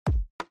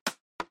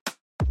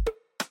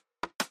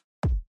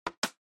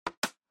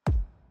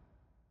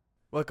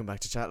Welcome back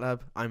to Chat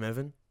Lab. I'm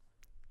Evan.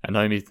 And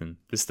I'm Ethan.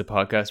 This is the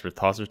podcast where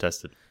thoughts are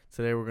tested.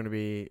 Today we're going to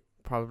be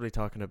probably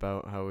talking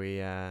about how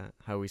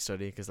we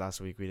study, because last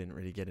week we didn't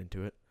really get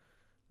into it.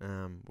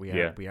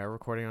 We are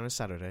recording on a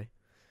Saturday.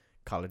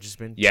 College has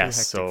been too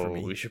hectic for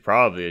me. we should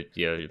probably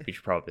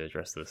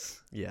address this.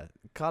 Yeah,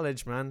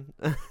 college, man.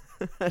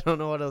 I don't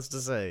know what else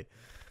to say.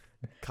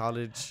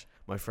 College.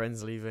 My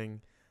friend's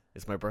leaving.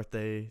 It's my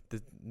birthday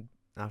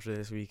after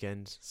this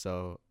weekend,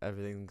 so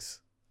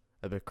everything's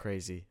a bit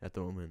crazy at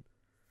the moment.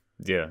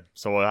 Yeah.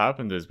 So what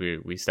happened is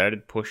we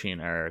started pushing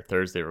our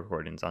Thursday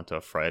recordings onto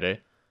a Friday,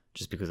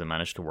 just because it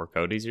managed to work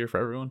out easier for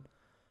everyone.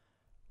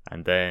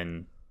 And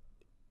then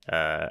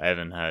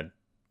Evan had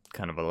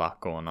kind of a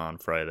lot going on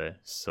Friday,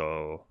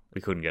 so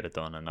we couldn't get it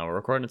done. And now we're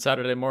recording it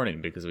Saturday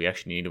morning because we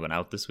actually need one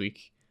out this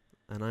week.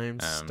 And I am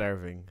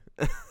starving.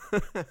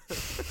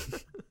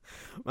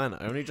 Man,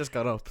 I only just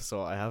got up,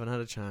 so I haven't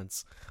had a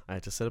chance. I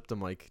had to set up the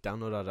mic,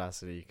 download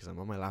Audacity, because I'm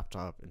on my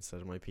laptop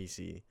instead of my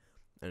PC,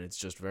 and it's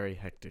just very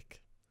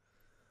hectic.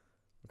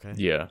 Okay?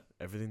 Yeah.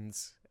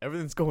 Everything's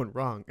going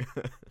wrong.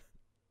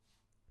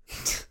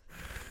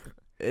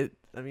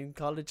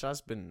 College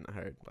has been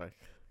hard. Like,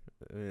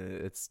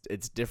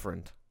 it's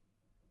different.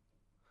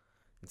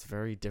 It's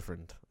very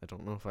different. I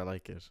don't know if I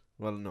like it.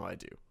 Well, no, I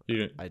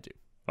do. I do.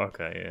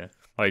 Okay, yeah.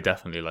 I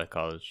definitely like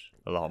college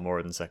a lot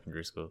more than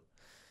secondary school.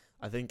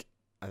 I think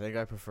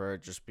I prefer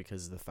it just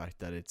because of the fact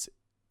that it's,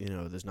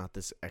 there's not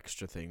this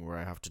extra thing where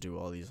I have to do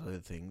all these other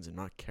things and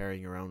not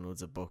carrying around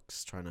loads of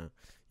books trying to,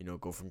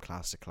 go from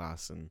class to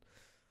class. And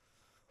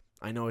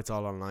I know it's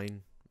all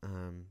online,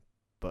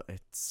 but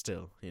it's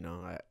still,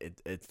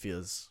 it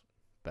feels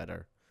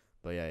better.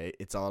 But yeah,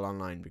 it's all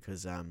online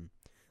because I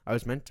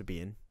was meant to be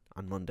in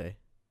on Monday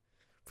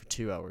for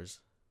 2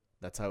 hours.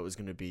 That's how it was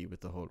going to be with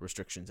the whole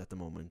restrictions at the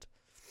moment.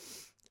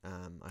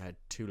 I had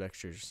 2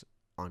 lectures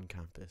on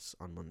campus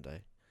on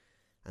Monday.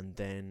 And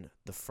then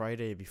the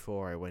Friday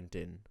before I went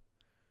in,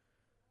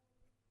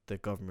 the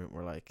government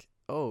were like,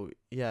 oh,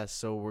 yeah,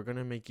 so we're going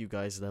to make you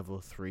guys level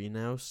 3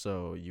 now,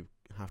 so you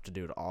have to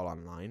do it all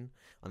online,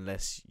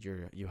 unless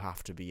you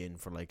have to be in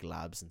for, like,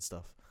 labs and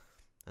stuff.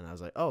 And I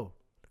was like, oh,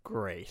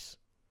 great.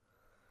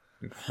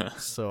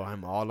 So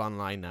I'm all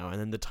online now.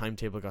 And then the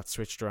timetable got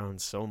switched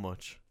around so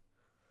much.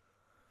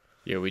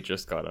 Yeah, we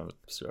just got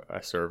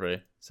a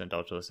survey sent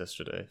out to us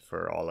yesterday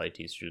for all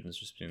IT students,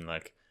 just being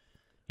like,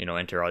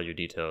 enter all your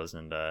details,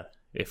 and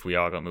if we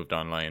all got moved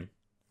online,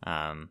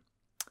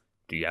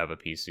 do you have a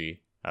PC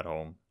at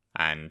home,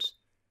 and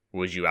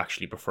would you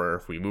actually prefer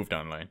if we moved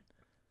online?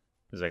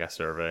 It was like a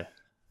survey,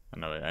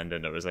 and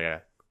then it was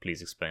like,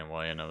 please explain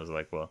why, and I was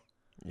like, well,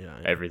 yeah.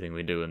 Everything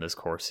we do in this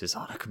course is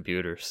on a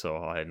computer, so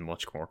I'm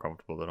much more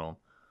comfortable at home.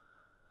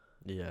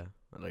 Yeah,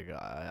 like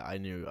I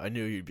knew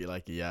you'd be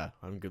like, yeah,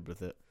 I'm good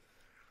with it.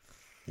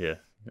 Yeah,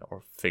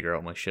 or figure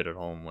out my shit at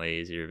home way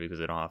easier because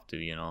I don't have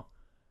to,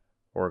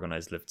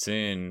 organize lifts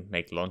in,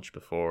 make lunch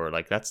before.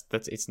 Like that's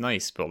it's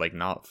nice, but like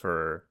not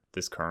for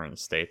this current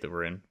state that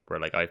we're in, where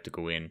like I have to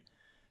go in,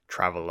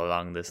 travel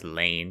along this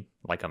lane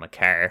like I'm a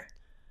car,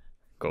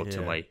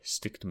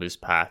 stick to this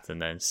path,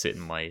 and then sit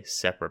in my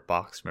separate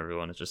box from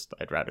everyone. It's just,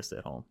 I'd rather stay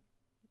at home.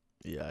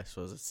 Yeah, I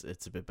suppose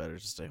it's a bit better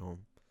to stay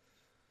home.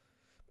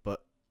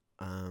 But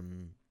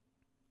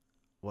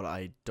what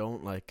I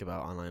don't like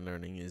about online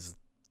learning is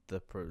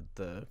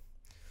the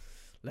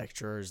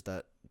lecturers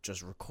that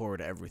just record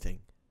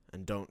everything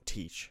and don't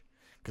teach.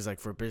 Because like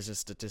for business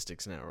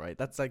statistics now, right,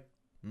 that's like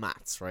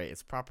maths, right?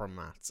 It's proper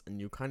maths,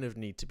 and you kind of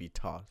need to be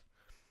taught.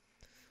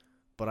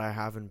 But I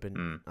haven't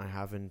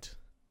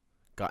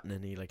gotten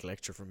any like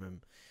lecture from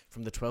him.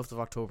 From the 12th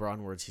of October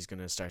onwards, he's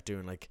gonna start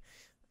doing like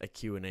a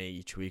Q&A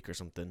each week or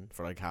something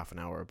for like half an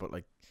hour. But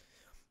like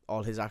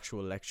all his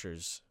actual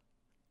lectures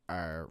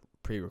are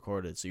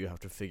pre-recorded, so you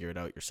have to figure it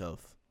out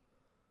yourself.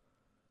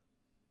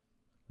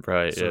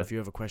 Right. So if you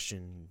have a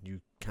question, you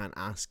can't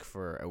ask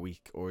for a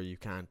week, or you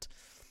can't,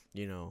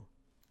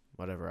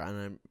 whatever.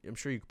 And I'm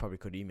sure you probably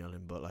could email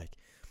him, but like,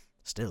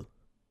 still,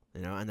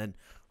 And then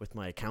with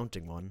my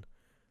accounting one,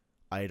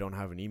 I don't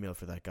have an email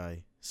for that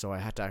guy, so I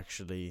had to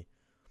actually,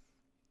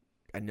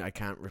 and I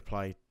can't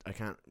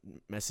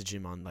message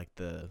him on like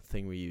the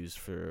thing we use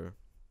for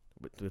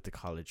with the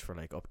college for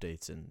like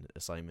updates and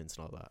assignments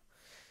and all that.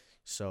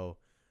 So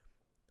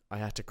I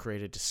had to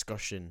create a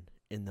discussion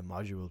in the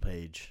module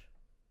page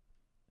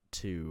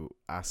to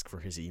ask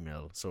for his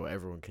email, so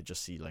everyone could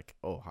just see like,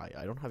 oh, hi,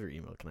 I don't have your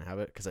email, can I have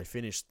it? Because I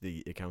finished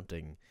the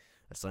accounting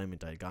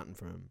assignment I'd gotten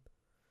from him,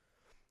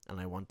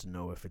 and I want to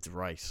know if it's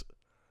right.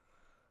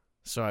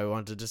 So I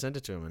wanted to send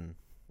it to him, and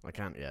I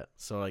can't yet.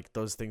 So like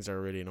those things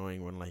are really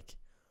annoying when like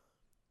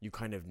you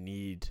kind of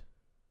need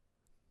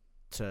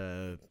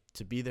to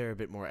be there a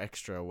bit more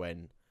extra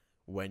when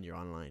you're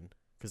online,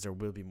 because there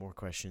will be more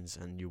questions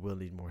and you will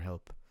need more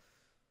help.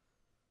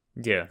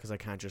 Yeah, because I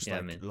can't just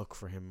look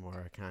for him,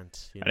 or I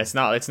can't. And it's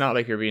not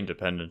like you're being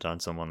dependent on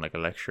someone like a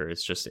lecturer.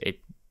 It's just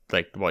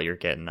like what you're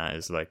getting at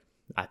is like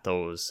at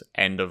those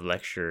end of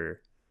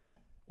lecture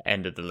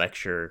end of the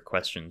lecture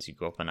questions you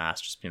go up and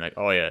ask, just being like,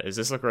 oh yeah, is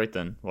this look right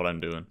then, what I'm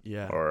doing?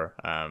 Yeah. Or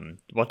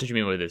what did you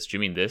mean by this? Do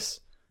you mean this?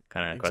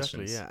 Kind of Exactly,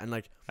 questions. yeah. And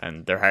like,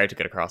 And they're hard to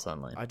get across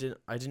online. I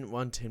didn't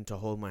want him to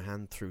hold my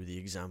hand through the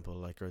example,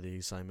 like, or the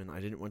assignment. I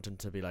didn't want him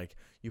to be like,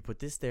 you put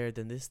this there,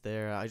 then this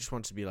there. I just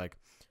want to be like,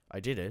 I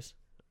did it,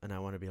 and I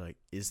want to be like,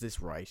 is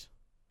this right?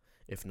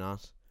 If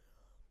not,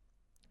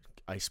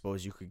 I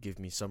suppose you could give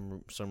me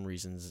some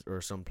reasons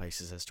or some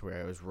places as to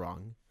where I was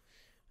wrong,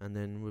 and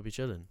then we'll be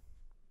chilling.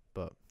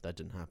 But that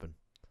didn't happen.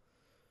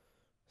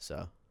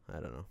 So I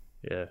don't know.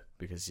 Yeah.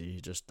 Because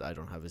I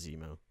don't have his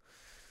email.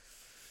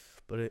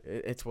 But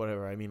it's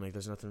whatever. I mean, like,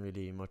 there's nothing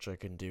really much I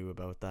can do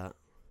about that,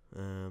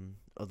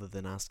 other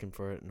than ask him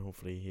for it, and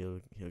hopefully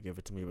he'll give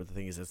it to me. But the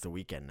thing is, it's the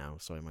weekend now,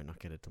 so I might not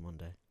get it till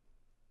Monday.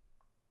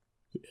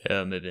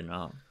 Yeah, maybe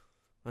not.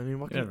 I mean,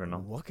 what never know.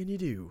 What can you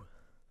do?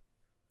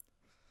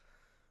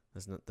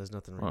 There's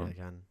nothing really I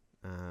can.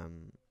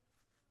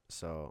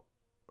 So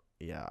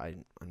yeah,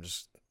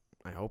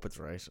 I hope it's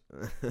right.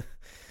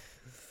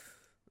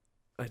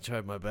 I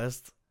tried my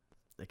best.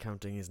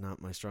 Accounting is not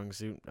my strong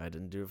suit. I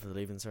didn't do it for the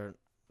Leaving Cert.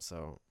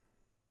 So,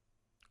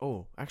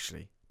 oh,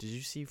 actually, did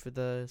you see for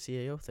the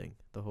CAO thing,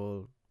 the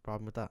whole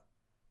problem with that?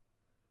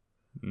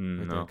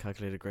 With No. the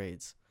calculated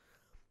grades.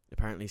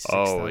 Apparently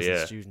 6,000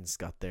 yeah. students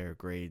got their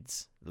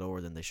grades lower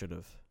than they should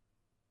have.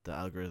 The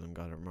algorithm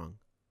got it wrong.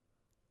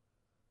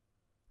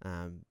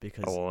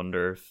 Because I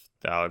wonder if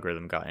the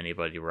algorithm got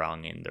anybody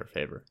wrong in their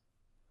favor.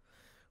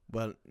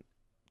 well,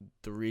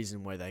 the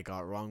reason why they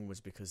got wrong was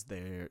because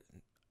their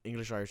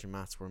English, Irish, and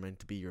Maths were meant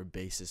to be your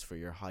basis for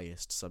your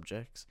highest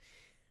subjects,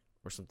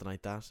 or something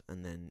like that,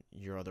 and then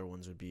your other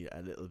ones would be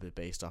a little bit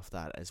based off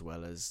that, as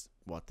well as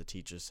what the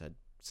teachers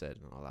said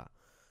and all that.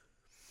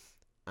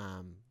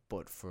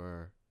 But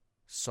for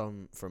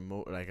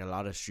like a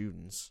lot of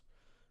students,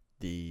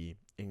 the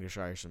English,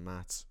 Irish, and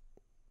Maths,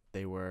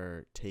 they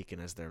were taken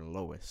as their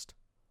lowest.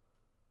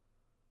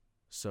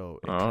 So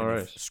it kind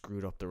of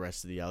screwed up the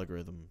rest of the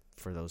algorithm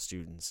for those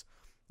students,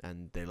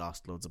 and they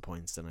lost loads of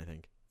points. Then I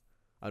think,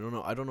 I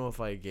don't know if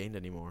I gained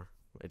any more.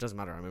 It doesn't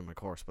matter. I'm in my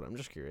course, but I'm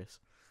just curious.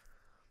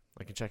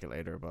 I can check it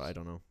later, but I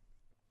don't know.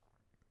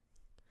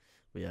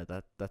 But yeah,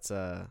 that's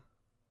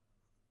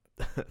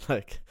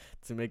like,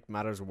 to make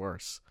matters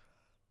worse,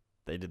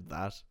 they did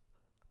that.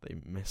 They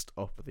messed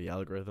up the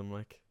algorithm,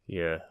 like.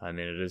 Yeah, I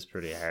mean, it is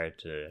pretty hard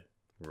to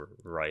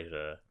write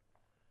a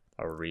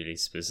really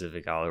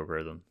specific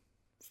algorithm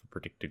for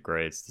predicted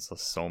grades.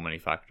 There's so many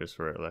factors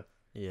for it, like.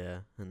 Yeah,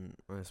 and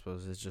I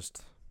suppose it's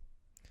just,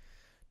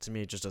 to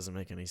me, it just doesn't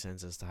make any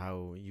sense as to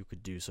how you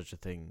could do such a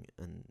thing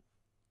and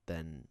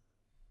then,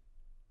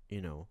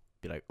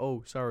 be like,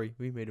 oh, sorry,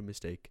 we made a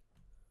mistake.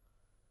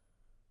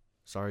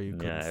 Sorry, you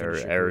couldn't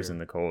finish your errors career. in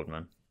the code,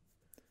 man.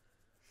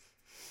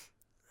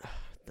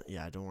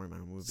 Yeah, don't worry,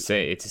 man.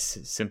 Say it's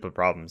a simple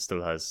problem,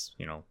 still has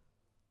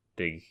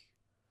big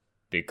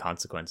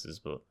consequences,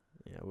 but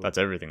yeah, that's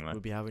everything, man.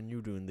 We'll be having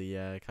you doing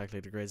the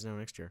calculated grades now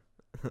next year.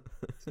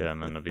 Yeah,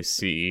 man, I'll be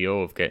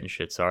CEO of getting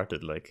shit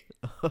sorted, like.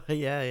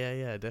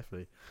 yeah,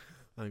 definitely.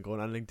 I'm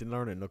going on LinkedIn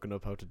Learning, looking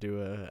up how to do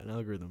an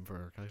algorithm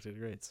for calculated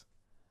grades.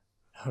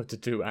 How to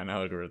do an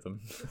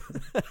algorithm.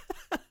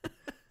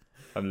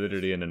 I'm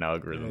literally in an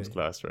algorithms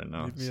class right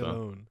now. Leave me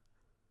alone.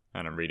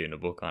 And I'm reading a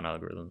book on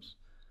algorithms.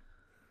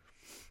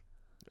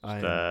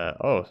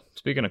 I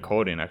speaking of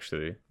coding,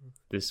 actually,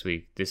 this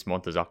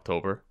month is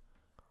October.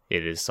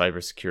 It is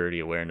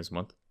Cybersecurity Awareness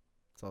Month.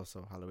 It's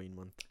also Halloween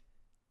month.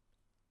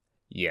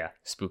 Yeah,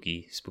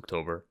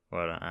 Spooktober.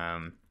 But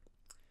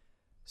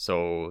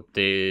so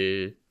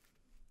there's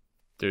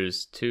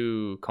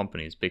two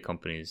big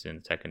companies in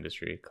the tech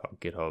industry called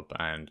GitHub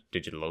and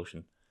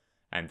DigitalOcean,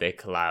 and they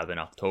collab in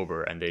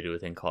October and they do a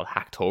thing called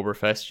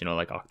Hacktoberfest.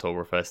 Like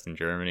Oktoberfest in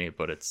Germany,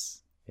 but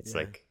it's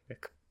like a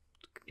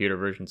computer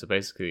version. So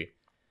basically,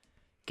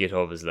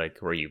 GitHub is like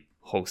where you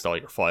host all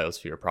your files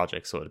for your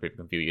project so that people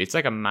can view you. It's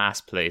like a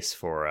mass place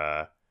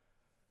for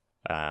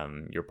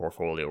your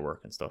portfolio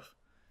work and stuff.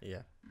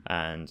 Yeah.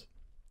 And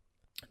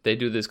they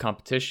do this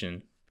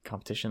competition,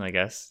 I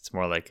guess. It's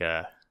more like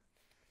a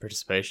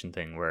participation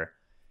thing where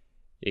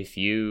if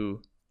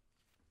you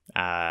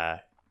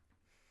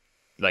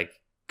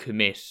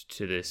commit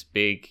to this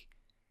big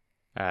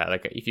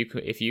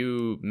if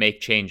you make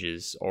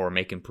changes or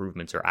make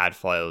improvements or add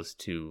files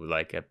to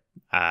like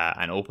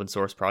an open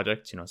source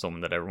project,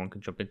 someone that everyone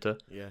can jump into.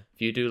 Yeah.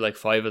 If you do like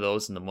 5 of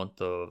those in the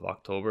month of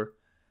October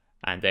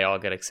and they all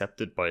get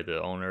accepted by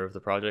the owner of the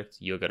project,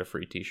 you'll get a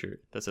free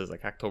t-shirt that says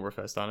like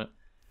Hacktoberfest on it.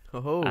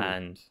 Oh.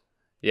 And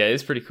yeah,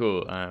 it's pretty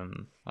cool. I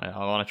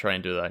want to try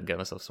and do that and get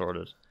myself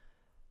sorted.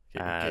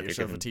 Get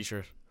yourself a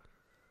t-shirt.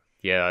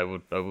 Yeah, I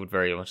would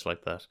very much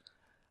like that.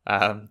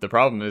 The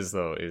problem is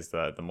that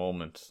at the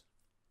moment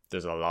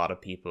there's a lot of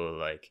people,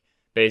 like,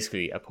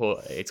 basically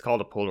it's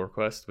called a pull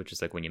request, which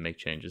is like when you make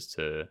changes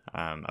to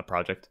a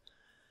project.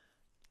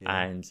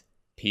 Yeah. And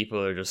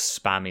people are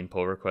just spamming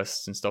pull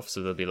requests and stuff.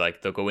 So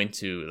they'll go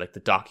into like the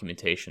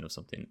documentation of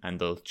something and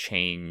they'll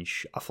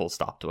change a full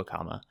stop to a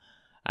comma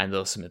and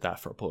they'll submit that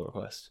for a pull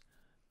request.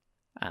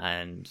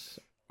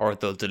 or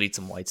they'll delete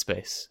some white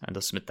space and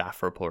they'll submit that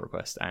for a pull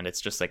request. And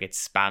it's just like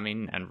it's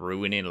spamming and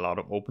ruining a lot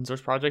of open source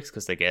projects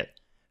because they get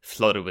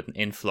flooded with an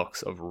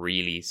influx of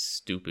really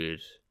stupid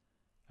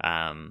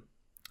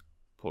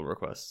pull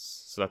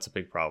requests. So that's a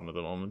big problem at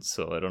the moment.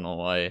 So I don't know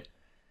why.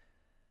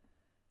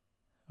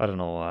 I don't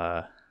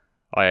know.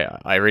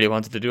 I really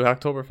wanted to do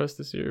Hacktoberfest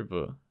this year,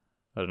 but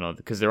I don't know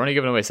because they're only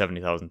giving away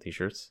 70,000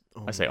 t-shirts.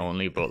 I say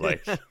only, but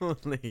like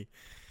only.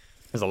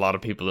 There's a lot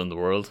of people in the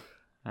world,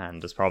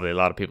 and there's probably a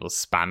lot of people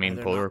spamming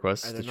pull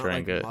requests to try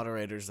and get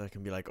moderators that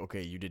can be like,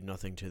 okay, you did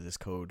nothing to this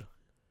code,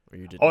 or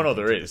you did. Oh no,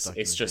 there is.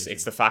 It's just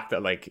it's the fact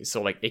that like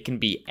it can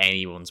be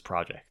anyone's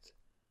project,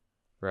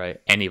 right?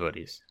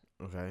 Anybody's.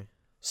 Okay.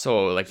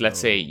 So like let's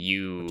say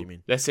what do you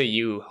mean? let's say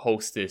you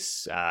host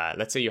this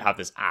let's say you have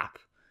this app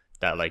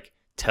that like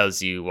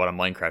tells you what a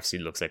Minecraft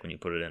seed looks like when you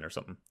put it in or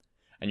something.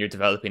 And you're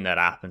developing that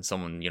app and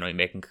someone, you're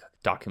making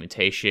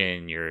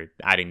documentation, you're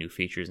adding new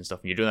features and stuff,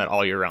 and you're doing that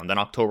all year round. Then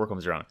October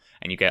comes around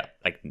and you get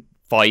like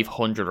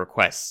 500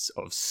 requests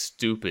of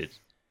stupid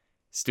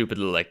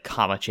little like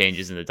comma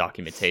changes in the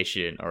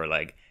documentation or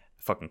like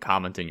fucking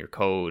comment in your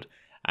code.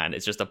 And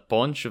it's just a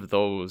bunch of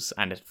those,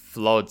 and it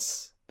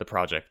floods the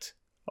project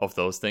of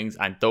those things.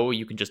 And though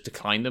you can just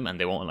decline them and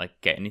they won't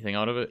like get anything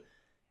out of it,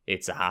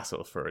 it's a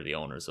hassle for the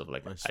owners of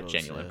like a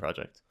genuine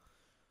project.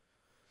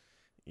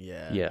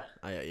 Yeah.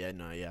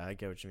 I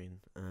get what you mean.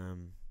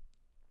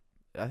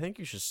 I think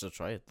you should still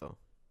try it though.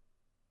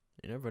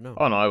 You never know.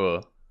 Oh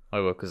no, I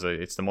will because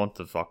it's the month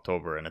of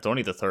October and it's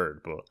only the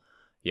 3rd. But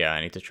yeah,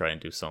 I need to try and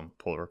do some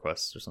pull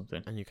requests or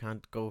something. And you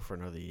can't go for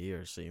another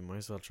year, so you might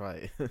as well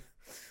try.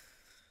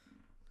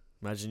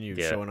 Imagine you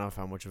showing off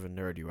how much of a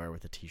nerd you are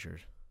with a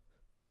t-shirt.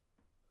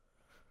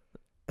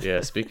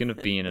 Yeah, speaking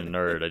of being a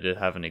nerd, I did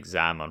have an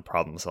exam on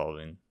problem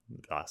solving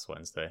last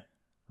Wednesday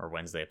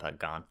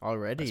gone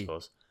already. I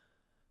suppose.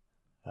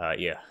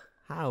 Yeah.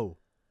 How?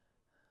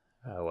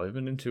 Well, I've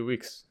been in 2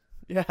 weeks.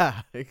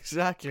 Yeah,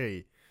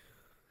 exactly.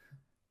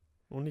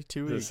 Only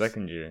 2 weeks. The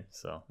second year,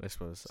 so I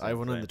suppose I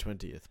won on the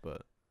 20th,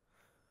 but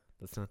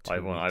that's not 2 I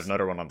won. weeks. I've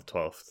another one on the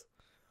 12th.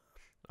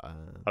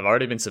 I've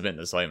already been submitting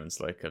assignments.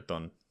 Like I've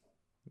done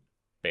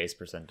base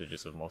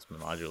percentages of most of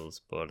my modules,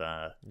 but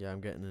yeah,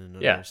 I'm getting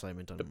another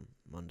assignment on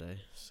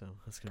Monday, so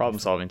that's gonna problem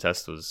solving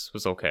test was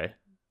okay.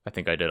 I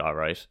think I did all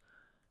right.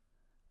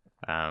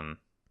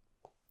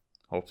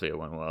 Hopefully it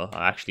went well.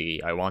 I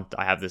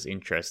have this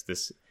interest,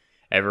 this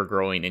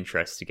ever-growing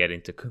interest to get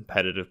into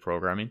competitive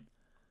programming.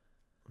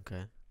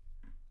 Okay.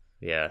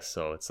 Yeah,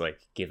 so it's like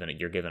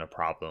you're given a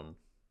problem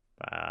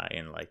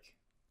in like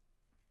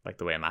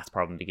the way a math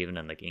problem be given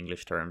in like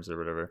English terms or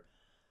whatever,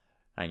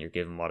 and you're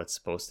given what it's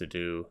supposed to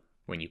do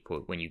when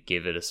you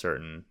give it a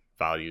certain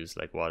values,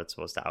 like what it's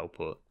supposed to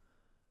output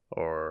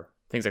or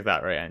things like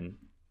that, right? And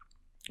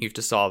you have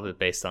to solve it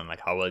based on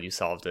like how well you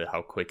solved it,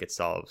 how quick it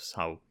solves,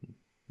 how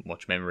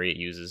much memory it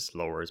uses,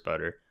 lower is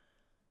better,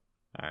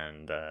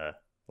 and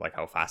like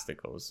how fast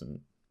it goes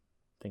and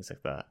things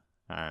like that.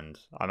 And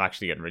I'm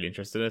actually getting really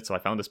interested in it, so I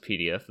found this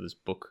PDF of this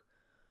book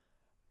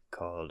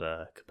called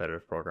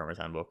Competitive Programmer's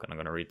Handbook, and I'm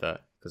going to read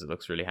that because it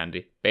looks really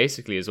handy.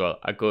 Basically, as well,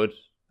 a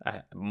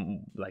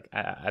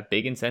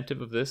big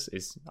incentive of this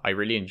is I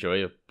really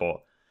enjoy it,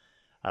 but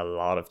a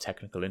lot of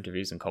technical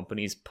interviews and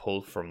companies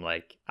pull from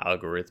like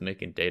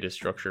algorithmic and data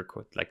structure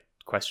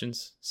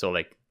questions. So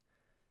like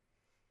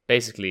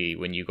basically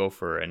when you go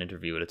for an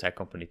interview with a tech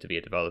company to be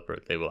a developer,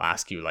 they will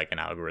ask you like an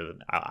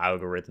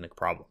algorithmic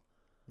problem.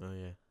 Oh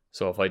yeah.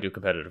 So if I do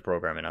competitive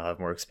programming, I'll have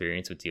more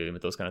experience with dealing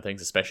with those kind of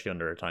things, especially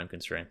under a time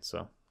constraint.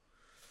 So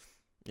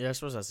yeah, I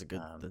suppose that's a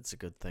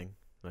good thing.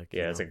 Like,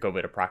 yeah, it's a good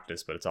bit of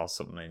practice, but it's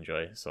also something I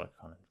enjoy. So I'm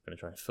kind of going to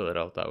try and fill it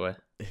out that way.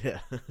 Yeah.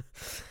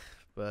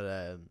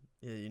 But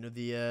yeah,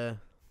 the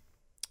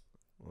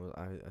well,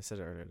 I said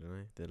it earlier, didn't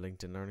I? The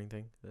LinkedIn Learning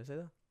thing. Did I say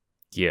that?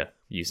 Yeah,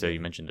 you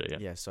mentioned it. Yeah.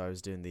 Yeah. So I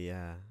was doing the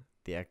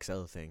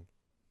Excel thing.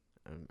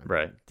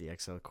 Right. The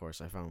Excel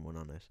course. I found one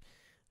on it.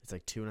 It's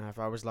like 2.5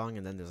 hours long,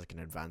 and then there's like an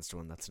advanced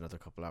one that's another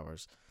couple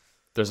hours.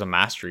 There's a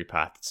mastery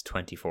path that's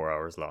 24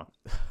 hours long.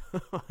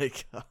 Oh my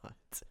god.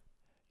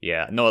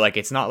 Yeah, no, like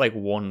it's not like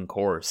one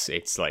course.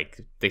 It's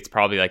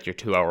probably like your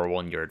 2-hour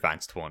one, your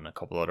advanced one, a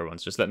couple other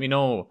ones. Just let me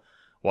know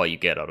what you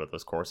get out of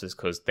those courses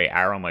because they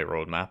are on my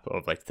roadmap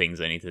of like things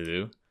I need to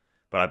do.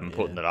 But I've been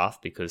putting it off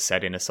because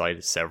setting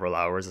aside several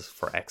hours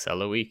for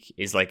Excel a week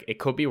is like it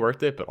could be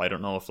worth it, but I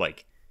don't know if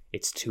like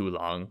it's too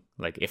long.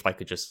 Like if I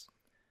could just,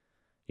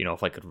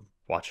 if I could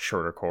watch a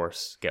shorter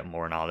course, get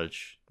more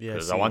knowledge.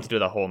 Because I want to do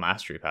the whole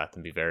mastery path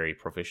and be very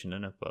proficient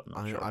in it. But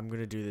I'm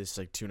gonna do this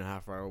like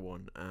 2.5 hour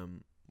one.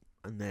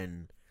 And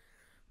then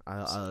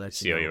I'll let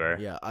see you know. How you are.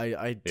 Yeah,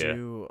 I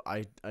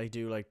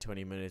do like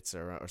 20 minutes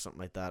or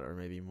something like that, or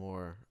maybe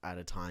more at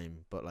a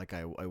time. But like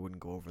I wouldn't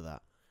go over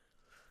that.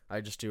 I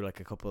just do like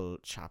a couple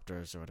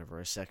chapters or whatever,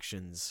 or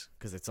sections,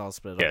 because it's all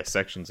split up. Yeah,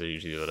 sections are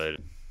usually what I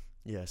do.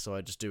 Yeah, so I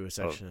just do a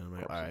section and I'm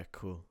like, alright,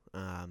 cool.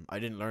 I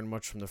didn't learn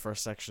much from the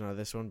first section of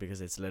this one because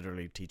it's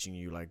literally teaching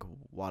you like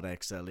what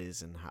Excel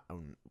is and how,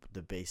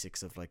 the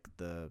basics of like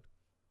the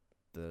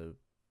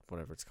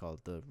whatever it's called,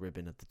 the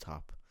ribbon at the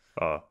top.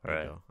 Oh, There you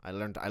right.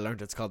 go. I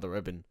learned it's called the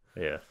ribbon,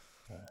 Yeah.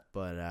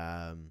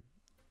 but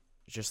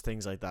just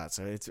things like that.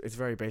 So it's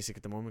very basic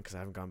at the moment because I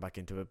haven't gone back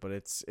into it, but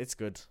it's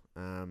good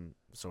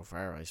so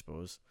far, I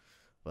suppose.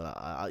 But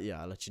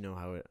I'll let you know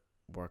how it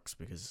works,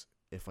 because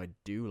if I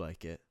do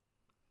like it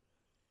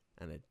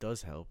and it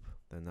does help,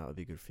 then that would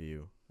be good for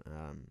you.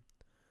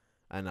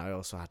 And I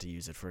also had to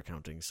use it for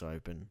accounting, so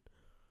I've been,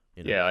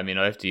 Yeah, I mean,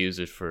 I have to use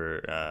it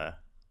for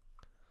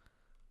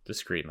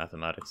discrete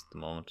mathematics at the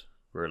moment.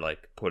 We're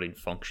like putting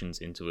functions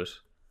into it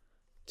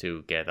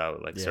to get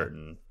out like yeah,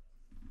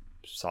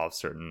 solve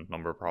certain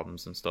number of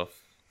problems and stuff.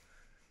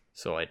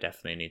 So I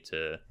definitely need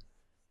to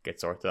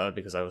get sorted out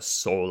because I was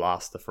so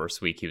lost the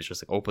first week. He was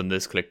just like, open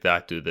this, click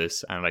that, do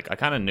this. And like, I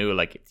kind of knew,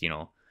 like,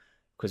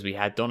 because we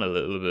had done a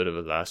little bit of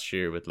it last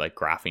year with like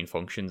graphing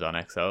functions on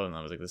Excel. And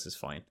I was like, this is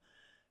fine.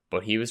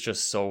 But he was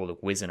just so like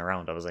whizzing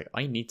around. I was like,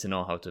 I need to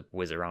know how to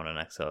whiz around in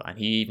Excel. And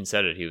he even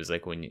said it. He was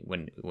like, when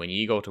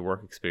you go to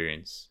work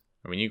experience,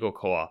 or when you go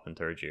co-op in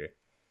third year,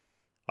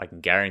 I can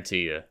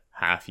guarantee you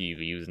half you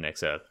be using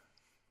Excel.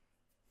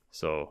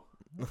 So,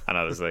 and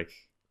I was like,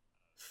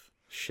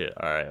 shit,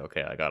 all right,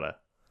 okay, I gotta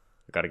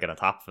get on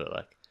top of it.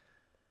 Like,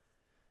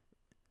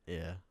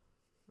 yeah,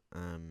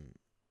 um,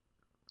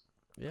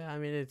 yeah. I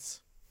mean,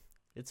 it's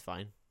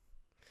fine.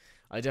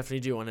 I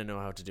definitely do want to know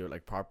how to do it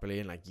like properly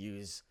and like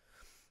use,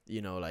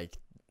 like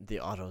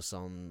the auto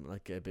sum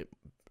like a bit,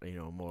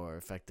 more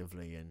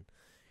effectively,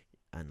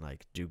 and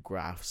like do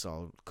graphs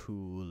all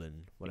cool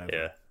and whatever.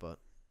 yeah, But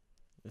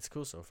it's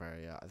cool so far.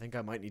 Yeah, I think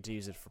I might need to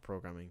use it for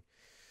programming,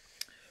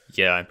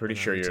 yeah, I'm pretty and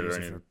I sure need to you're use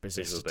it learning for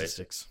business Visual Basic,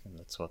 statistics. and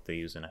that's what they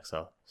use in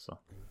Excel. So,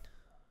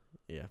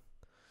 Yeah.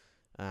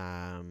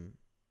 Um.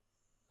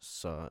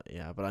 So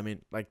yeah, but I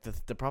mean, like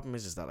the problem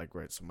is that like,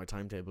 right. So my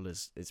timetable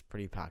is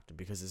pretty packed,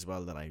 because as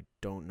well that I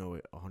don't know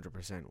it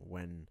 100%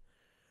 when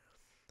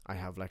I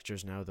have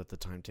lectures now, that the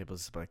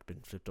timetable's like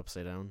been flipped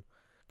upside down.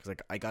 Because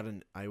like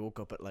I woke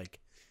up at like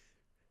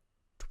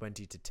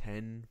 20 to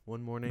 10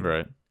 one morning,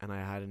 right. and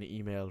I had an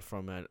email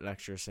from a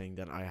lecturer saying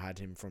that I had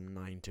him from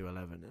 9 to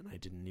 11, and I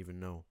didn't even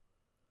know.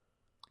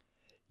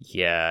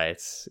 Yeah,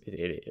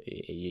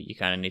 you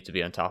kind of need to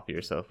be on top of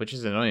yourself, which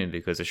is annoying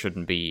because it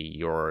shouldn't be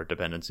your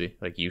dependency.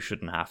 Like, you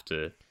shouldn't have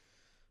to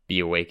be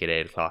awake at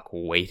 8 o'clock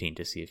waiting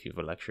to see if you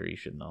have a lecture. You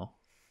should know.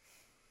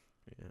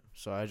 Yeah,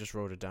 so I just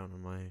wrote it down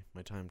on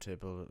my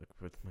timetable, like,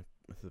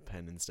 with the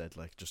pen instead,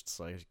 like, just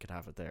so I could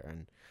have it there,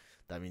 and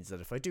that means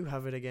that if I do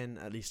have it again,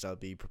 at least I'll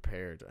be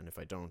prepared, and if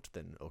I don't,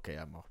 then okay,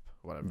 I'm up,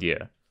 whatever.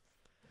 Yeah,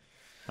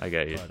 I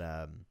get you.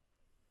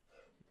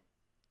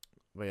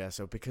 But yeah,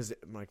 so because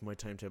like my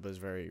timetable is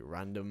very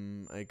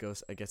random, I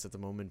guess at the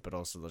moment, but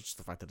also just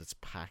the fact that it's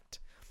packed.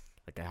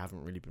 Like, I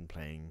haven't really been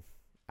playing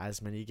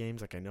as many games.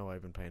 Like, I know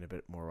I've been playing a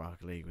bit more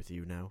Rocket League with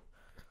you now,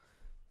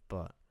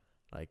 but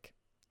like,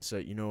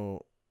 so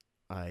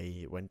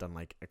I went on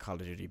like a Call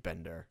of Duty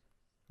bender.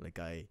 Like,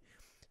 I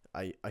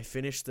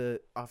finished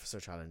the officer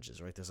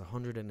challenges. Right, there's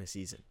 100 in a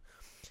season,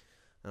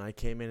 and I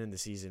came in the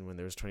season when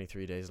there was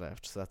 23 days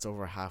left. So that's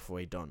over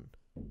halfway done,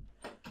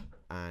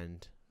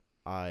 and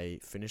I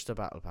finished the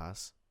battle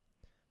pass,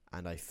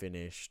 and I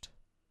finished.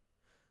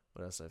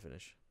 What else did I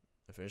finish?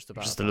 I finished the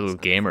battle Just pass. a little and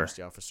I gamer. finished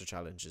the officer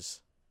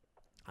challenges.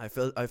 I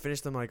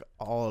finished them like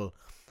all,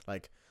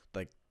 like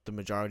the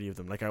majority of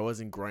them. Like, I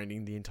wasn't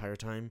grinding the entire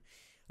time,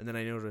 and then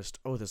I noticed,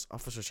 oh, there's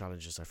officer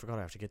challenges. I forgot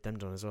I have to get them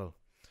done as well.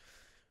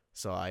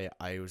 So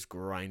I was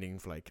grinding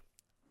for like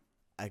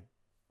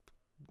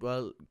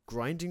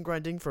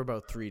grinding for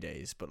about 3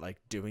 days, but like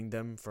doing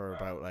them for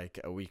about like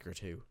a week or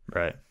two.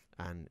 Right.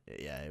 And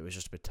yeah, it was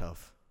just a bit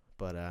tough,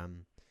 but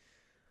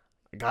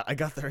I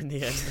got there in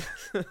the end.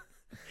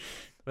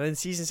 But then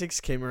season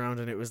 6 came around,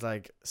 and it was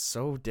like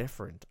so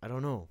different. I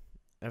don't know,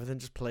 everything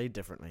just played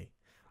differently.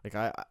 Like,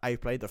 I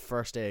played the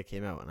first day it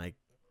came out, and I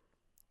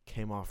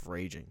came off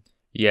raging.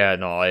 Yeah,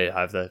 no, I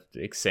have the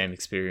same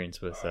experience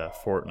with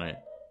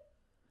Fortnite.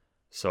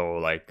 So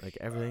Like,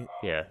 everything.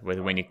 yeah,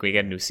 when you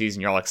get a new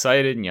season, you're all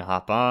excited and you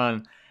hop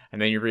on,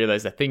 and then you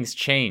realize that things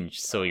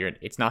change. So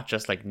it's not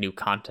just like new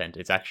content;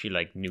 it's actually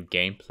like new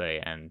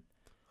gameplay, and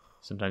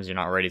sometimes you're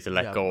not ready to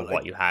let Yeah, go but of like,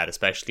 what you had,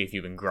 especially if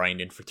you've been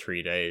grinding for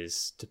 3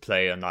 days to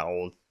play on that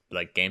old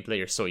like gameplay.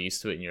 You're so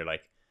used to it, and you're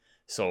like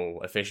so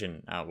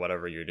efficient at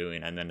whatever you're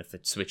doing, and then if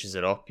it switches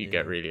it up, you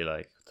get really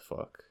like, what the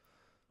fuck,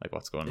 like,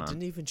 what's going it on?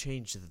 didn't even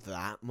change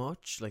that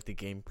much, like the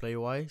gameplay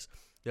wise.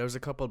 There was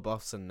a couple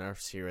buffs and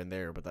nerfs here and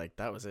there, but like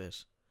that was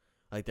it.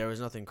 Like, there was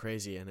nothing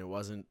crazy, and it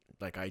wasn't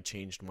like I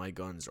changed my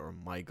guns or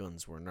my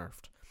guns were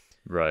nerfed.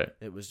 Right.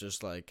 It was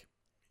just like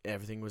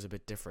everything was a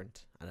bit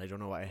different, and I don't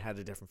know. I had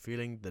a different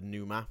feeling. The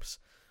new maps,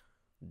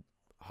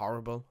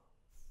 horrible.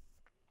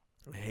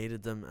 I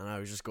hated them, and I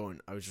was just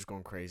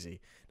going crazy.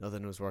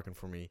 Nothing was working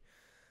for me.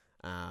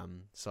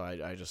 So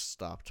I just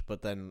stopped.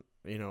 But then,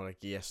 like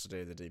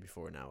yesterday, the day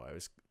before now, I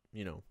was,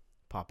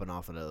 popping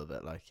off a little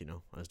bit. Like,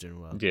 I was doing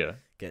well, Yeah.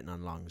 getting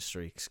on long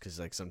streaks, because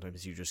like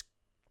sometimes you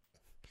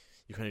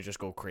kind of just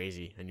go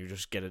crazy and you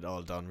just get it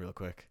all done real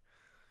quick.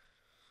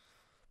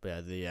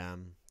 But yeah,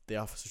 the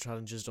officer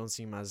challenges don't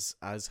seem as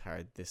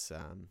hard this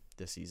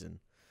season.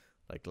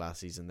 Like last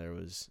season, there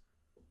was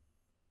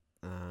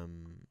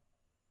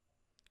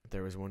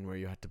one where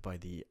you had to buy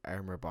the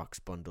armor box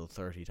bundle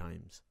 30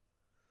 times,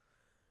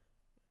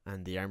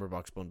 and the armor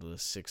box bundle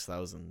is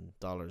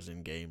 $6,000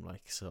 in game.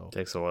 Like, so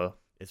Takes a while.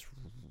 it's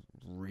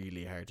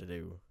really hard to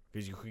do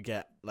because you could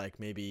get like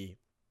maybe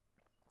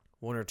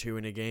one or two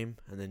in a game,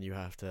 and then you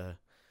have to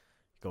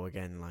go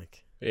again.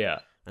 Like, Yeah.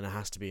 and it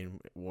has to be in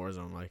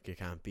Warzone. Like, it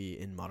can't be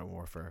in Modern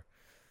Warfare,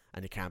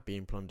 and it can't be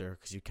in Plunder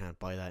because you can't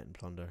buy that in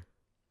Plunder.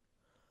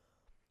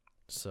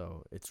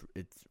 So it's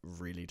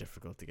really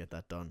difficult to get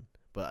that done.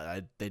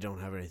 But they don't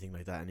have anything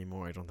like that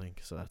anymore, I don't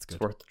think. So that's good.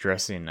 It's worth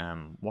addressing.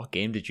 What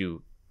game did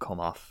you come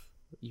off?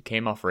 You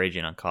came off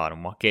raging on COD,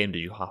 and what game did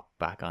you hop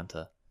back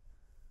onto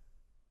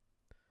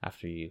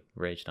after you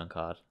raged on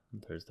COD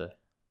on Thursday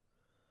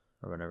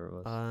or whenever it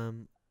was?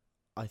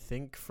 I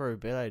think for a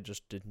bit I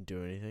just didn't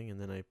do anything, and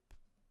then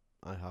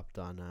I hopped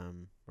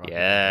on Rocket League.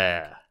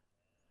 Yeah.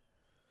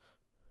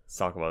 Let's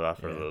talk about that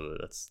for a Yeah. little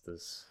bit. That's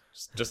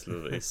just a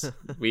little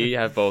bit. We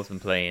have both been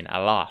playing a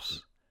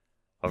lot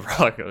of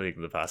Rocket League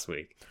the past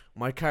week.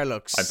 My car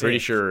looks I'm pretty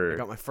sick. sure. I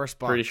got my first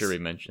box. Pretty sure we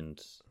mentioned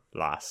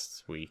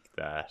last week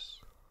that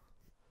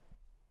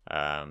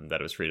that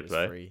it was free to It was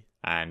play, free.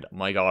 and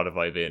my God, have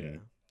I been Yeah.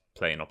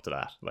 playing up to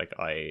that? Like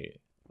I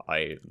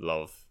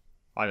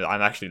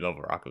actually love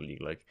Rocket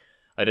League. Like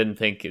I didn't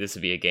think this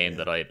would be a game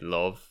that I'd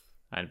love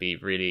and be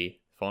really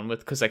fun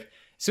with, because like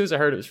as soon as I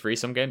heard it was free,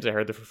 some games I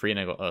heard they're for free and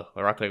I go, oh,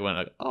 Rocket League went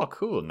like, oh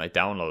cool, and I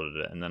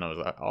downloaded it, and then I was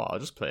like, oh, I'll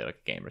just play like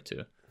a game or two,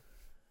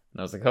 and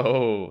I was like,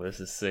 oh, this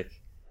is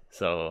sick.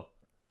 So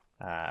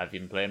have you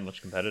been playing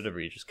much competitive, or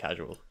are you just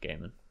casual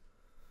gaming?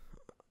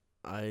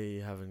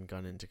 I haven't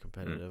gone into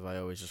competitive. I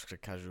always just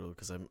get casual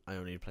because I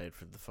only played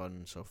for the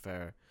fun so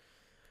far.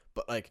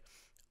 But like,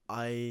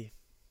 I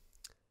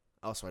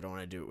don't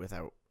want to do it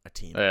without a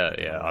team. Yeah, Like,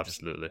 I yeah, don't wanna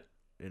just, absolutely.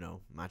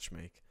 match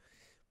make.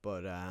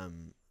 But I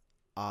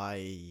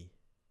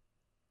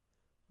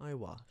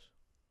what?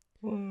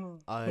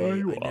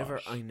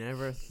 I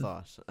never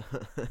thought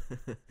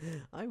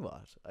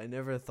I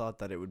never thought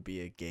that it would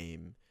be a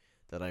game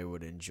that I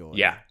would enjoy.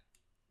 Yeah,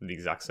 the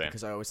exact same.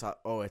 Because I always thought,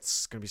 oh,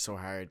 it's gonna be so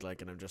hard,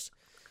 like, and I'm just,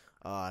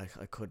 I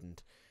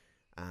couldn't.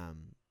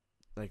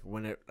 Like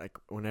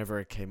whenever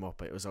it came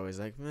up, it was always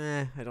like,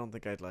 meh, I don't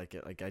think I'd like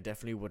it. Like, I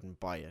definitely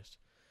wouldn't buy it.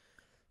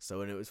 So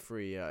when it was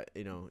free,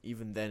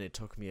 even then it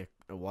took me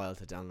a while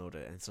to download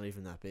it, and it's not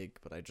even that big.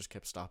 But I just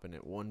kept stopping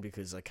it. One,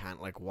 because I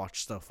can't like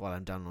watch stuff while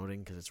I'm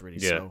downloading because it's really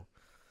slow.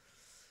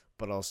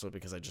 But also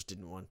because I just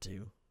didn't want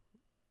to,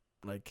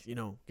 like,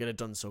 get it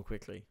done so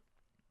quickly.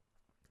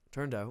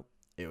 Turned out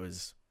it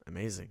was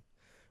amazing,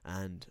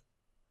 and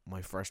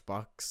my first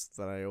box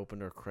that I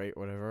opened, or crate,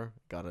 whatever,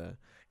 got a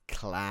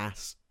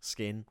class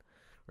skin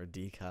or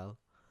decal,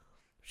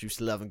 which you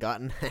still haven't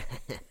gotten.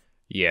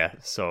 Yeah,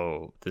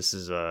 so this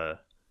is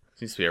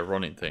seems to be a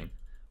running thing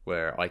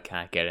where I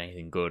can't get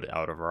anything good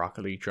out of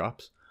Rocket League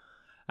drops,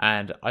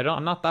 and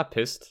I'm not that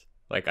pissed.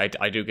 Like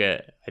I do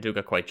get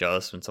quite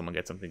jealous when someone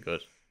gets something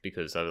good,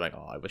 because I was like,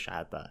 oh, I wish I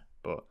had that,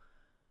 but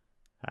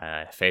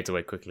it fades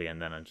away quickly,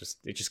 and then it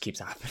just keeps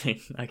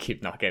happening. I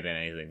keep not getting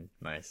anything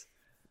nice.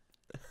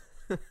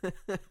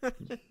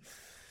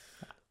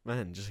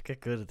 Man, just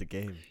get good at the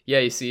game. Yeah,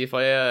 you see,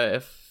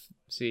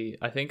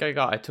 I think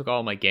I took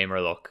all my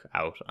gamer luck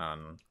out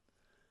on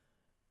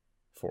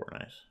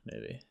Fortnite,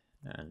 maybe,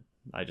 and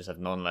I just have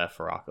none left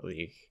for Rocket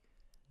League.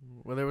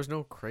 Well, there was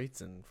no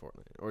crates in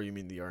Fortnite, or you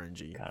mean the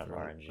RNG? Kind of for,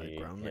 RNG, like,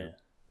 ground yeah. loot?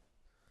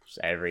 Just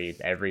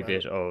every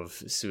bit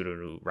of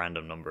pseudo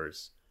random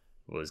numbers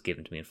was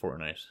given to me in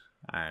Fortnite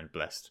and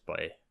blessed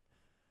by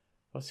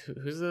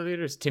who's the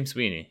leader? It's Tim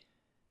Sweeney.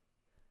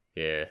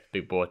 Yeah,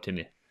 big boy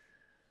Timmy.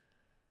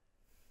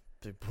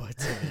 Big boy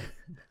Timmy.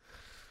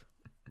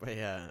 But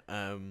yeah,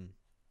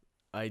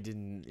 I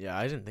didn't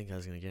think I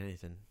was gonna get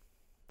anything,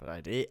 but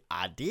I did.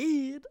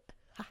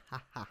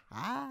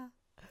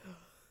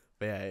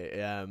 But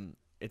yeah,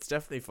 it's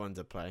definitely fun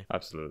to play.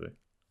 Absolutely.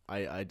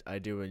 I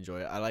do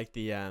enjoy it. I like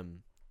the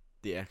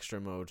extra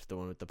mode, the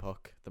one with the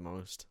puck, the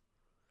most.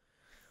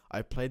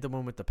 I played the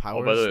one with the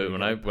powers. Oh, by the way, where you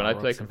when I get when I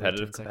play power-ups every 10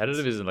 competitive, seconds.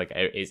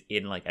 is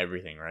in like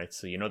everything, right?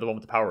 So you know the one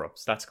with the power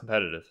ups, that's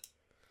competitive.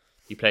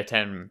 You play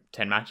 10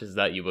 matches,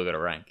 that you will get a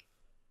rank.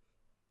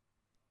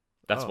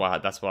 That's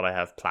what I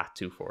have Plat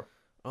 2 for.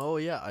 Oh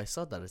yeah, I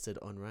saw that. It said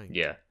unranked.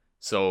 Yeah.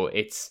 So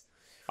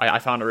I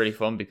found it really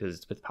fun because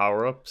it's with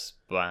power ups,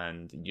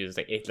 and you just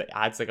it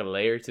adds like a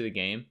layer to the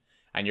game,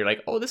 and you're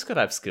like, oh, this could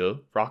have skill.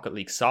 Rocket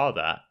League saw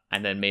that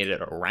and then made it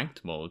a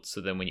ranked mode,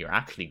 so then when you're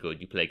actually good,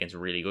 you play against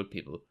really good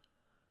people.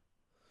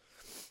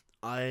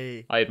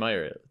 I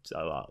admire it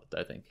a lot,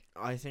 I think.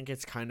 I think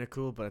it's kind of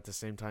cool, but at the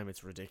same time,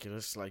 it's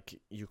ridiculous. Like,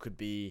 you could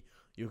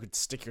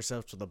stick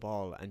yourself to the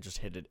ball and just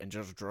hit it and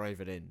just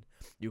drive it in.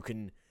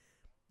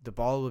 The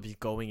ball will be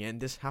going in.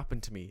 This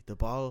happened to me. The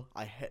ball,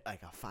 I hit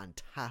like a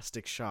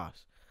fantastic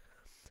shot,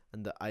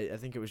 and I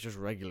think it was just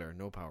regular,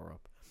 no power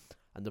up,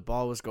 and the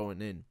ball was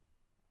going in,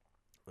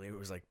 and it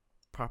was like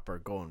proper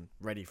going,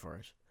 ready for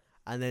it,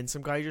 and then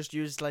some guy just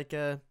used like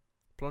a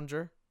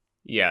plunger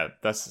Yeah,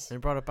 that's They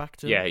brought it back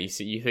to. yeah. You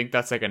see, you think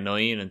that's like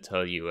annoying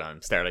until you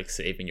start like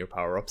saving your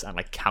power ups and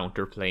like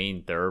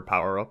counterplaying their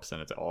power ups,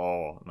 and it's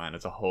oh man,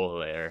 it's a whole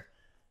layer.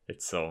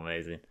 It's so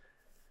amazing.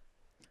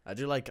 I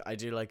do like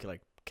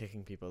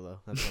kicking people though.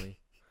 That's funny.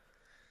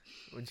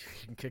 When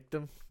you can kick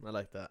them, I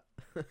like that.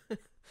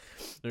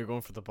 They're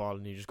going for the ball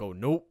and you just go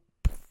nope.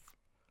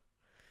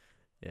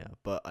 Yeah,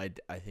 but I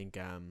think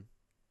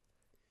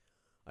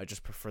I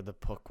just prefer the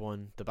puck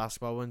one. The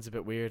basketball one's a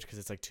bit weird because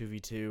it's like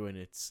 2v2 and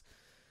it's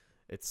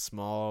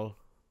small,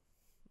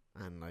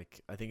 and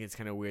like I think it's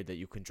kind of weird that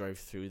you can drive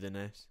through the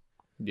net.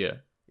 Yeah,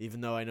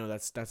 Even though I know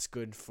that's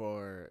good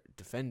for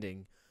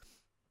defending,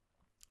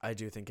 I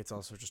do think it's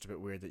also just a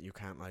bit weird that you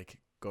can't like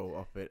go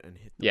up it and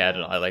hit the yeah. I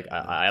ball, don't know. I like you know?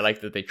 I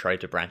like that they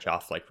tried to branch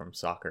off like from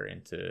soccer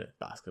into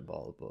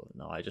basketball, but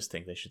no, I just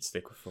think they should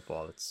stick with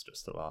football. It's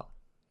just a lot.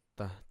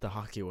 The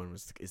hockey one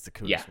is the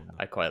coolest Yeah, one.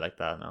 I quite like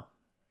that now.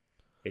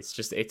 It's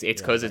just it's Yeah,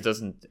 because like-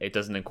 it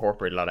doesn't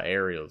incorporate a lot of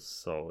aerials,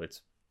 so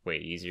it's way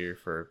easier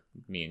for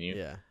me and you.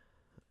 Yeah.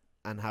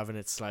 And having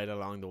it slide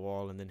along the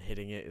wall and then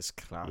hitting it is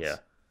class. Yeah.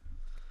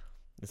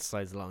 It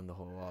slides along the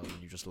whole wall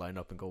and you just line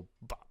up and go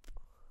bop.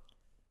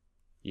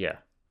 Yeah.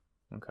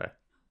 Okay.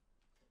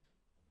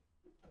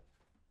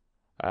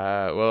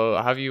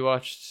 Well, have you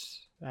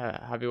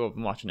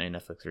been watching any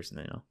Netflix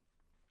recently?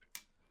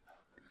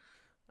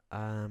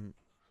 No.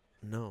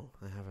 No,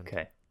 I haven't.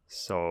 Okay.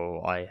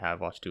 So I have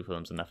watched 2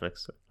 films on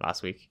Netflix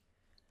last week,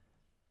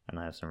 and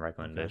I have some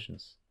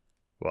recommendations.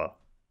 Well,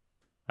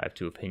 I have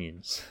 2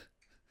 opinions.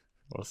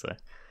 We'll say.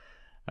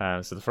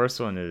 So the first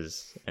one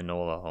is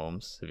Enola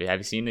Holmes. Have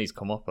you seen these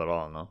come up at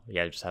all? No.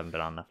 Yeah, just haven't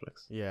been on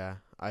Netflix. Yeah,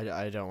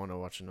 I don't want to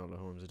watch Enola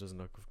Holmes. It doesn't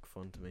look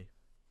fun to me.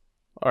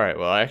 All right.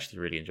 Well, I actually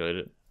really enjoyed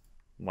it.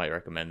 Might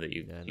recommend that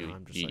Yeah, no,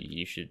 I'm just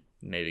you should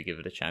maybe give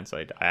it a chance.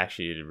 I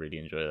actually did really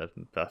enjoy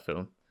that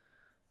film.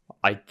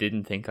 I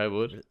didn't think I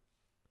would,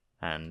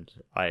 and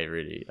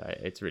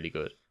it's really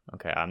good.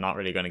 Okay, I'm not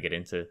really going to get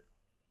into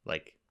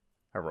like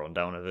a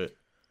rundown of it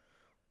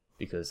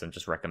because I'm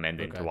just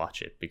recommending to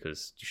watch it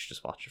because you should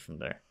just watch it from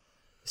there.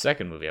 The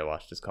second movie I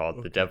watched is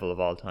called The Devil of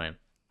All Time.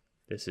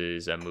 This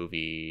is a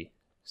movie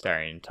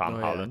starring Tom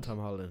Holland. Yeah, Tom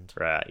Holland.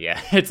 Right,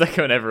 yeah. It's like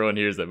when everyone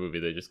hears that movie,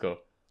 they just go,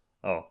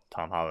 "Oh,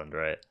 Tom Holland,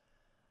 right?"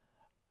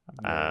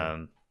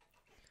 Yeah.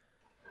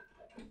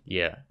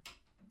 Yeah.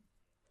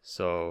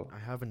 So I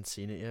haven't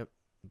seen it yet,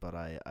 but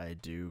I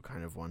do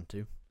kind of want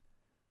to.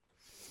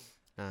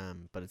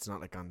 But it's not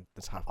like on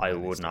the top of I my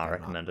would list, not like, I'm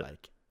recommend it.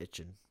 Like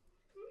itching.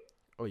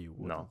 Oh, you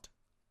wouldn't? No.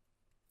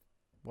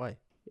 Why?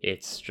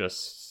 it's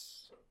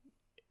just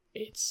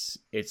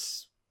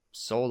it's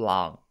so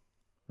long,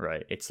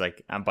 right? It's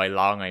like, and by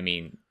long I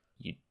mean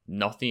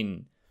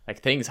nothing, like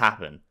things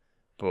happen,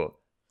 but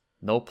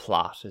no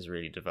plot is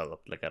really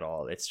developed like at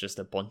all. It's just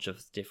a bunch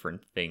of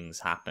different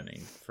things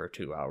happening for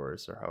 2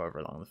 hours or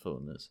however long the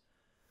film is.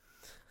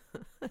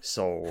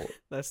 So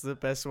That's the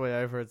best way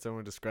I've heard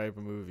someone describe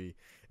a movie.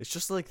 It's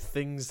just like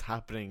things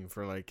happening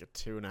for like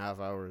 2.5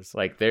 hours.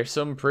 like there's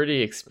some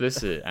pretty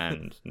explicit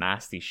and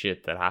nasty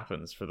shit that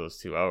happens for those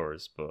 2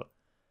 hours, but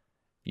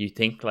you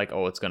think like,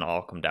 oh, it's gonna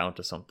all come down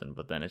to something,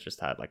 but then it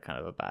just had like kind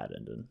of a bad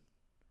ending.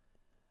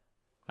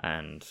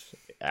 And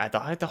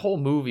the whole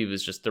movie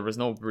was just, there was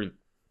no real,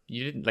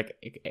 you didn't like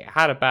it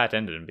had a bad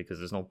ending because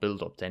there's no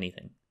build up to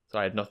anything. So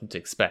I had nothing to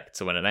expect.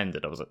 So when it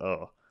ended, I was like,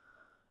 oh,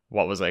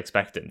 what was I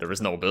expecting? There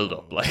was no build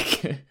up,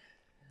 like.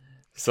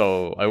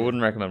 So I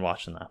wouldn't recommend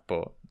watching that,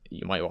 but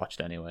you might watch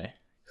it anyway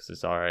because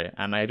it's alright.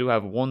 And I do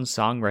have one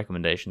song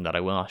recommendation that I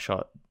will not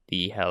shut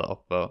the hell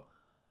up about.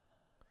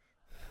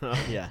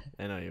 Oh, yeah,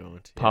 I know you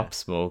won't. Yeah. Pop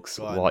Smoke's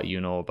Go on. What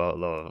You Know About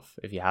Love.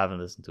 If you haven't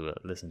listened to it,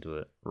 listen to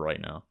it right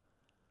now.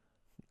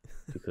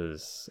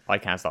 Because I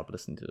can't stop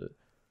listening to it.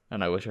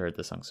 And I wish I heard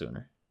this song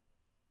sooner.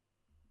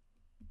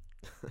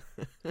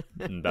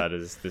 And that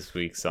is this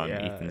week's on Yeah,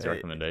 Ethan's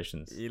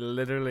recommendations. You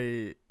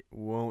literally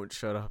won't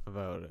shut up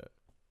about it.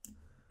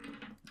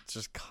 It's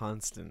just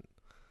constant.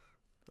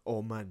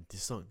 Oh man,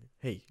 this song.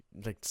 Hey,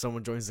 like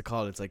someone joins the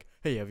call. It's like,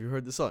 hey, have you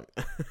heard the song?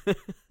 I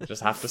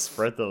just have to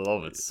spread the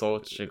love. It's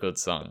such a good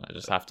song. I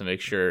just have to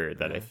make sure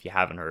that Yeah. if you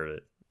haven't heard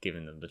it,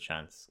 giving them the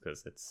chance,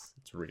 because it's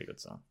a really good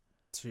song.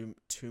 Two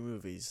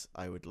movies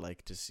I would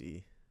like to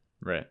see.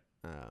 Right.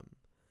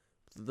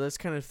 There's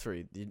kind of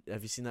 3.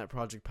 Have you seen that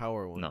Project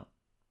Power one? No.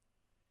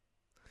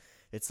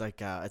 It's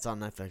like it's on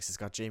Netflix. It's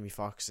got Jamie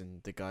Foxx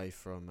and the guy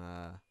from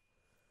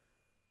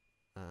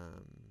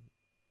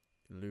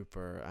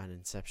Looper and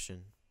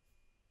Inception.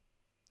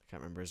 I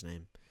can't remember his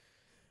name.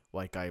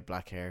 White guy,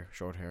 black hair,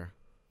 short hair.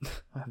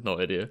 I have no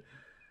idea.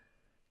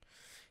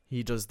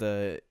 He does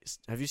the.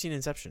 Have you seen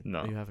Inception?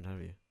 No. You haven't,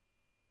 have you?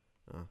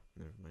 Oh,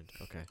 never mind.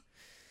 Okay.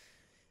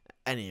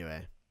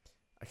 Anyway,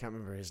 I can't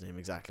remember his name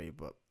exactly,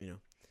 but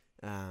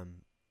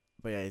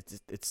but yeah,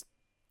 it's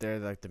they're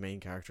like the main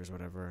characters,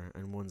 whatever,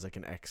 and one's like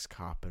an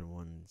ex-cop and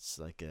one's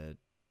like a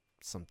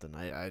something.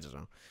 I don't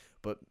know,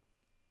 but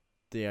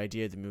the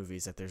idea of the movie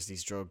is that there's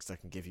these drugs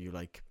that can give you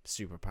like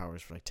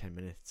superpowers for like 10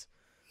 minutes,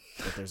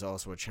 but there's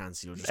also a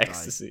chance you'll just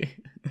Ecstasy.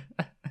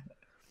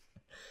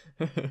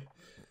 die.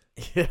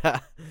 Yeah,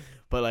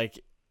 but like,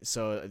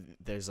 so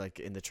there's like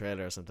in the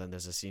trailer or something,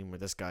 there's a scene where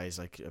this guy's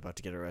like about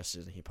to get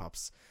arrested, and he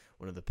pops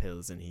one of the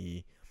pills, and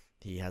he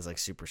has like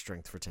super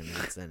strength for 10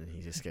 minutes, then, and he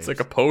escapes. It's like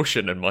a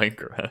potion in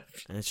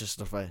Minecraft. And it's just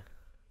stuff I.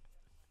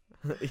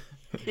 Yeah.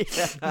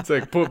 It's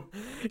like put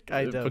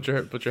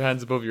your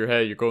hands above your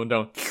head. You're going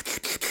down,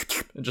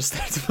 and just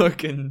starts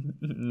fucking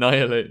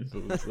annihilating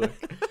people. It's like,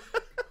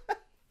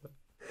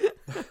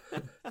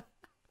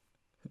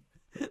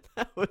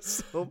 That was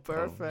so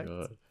perfect.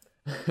 oh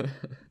my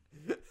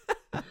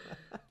God.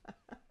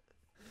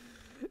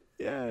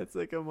 Yeah, it's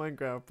like a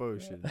Minecraft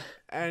potion.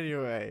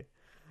 Anyway,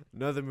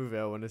 another movie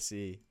I want to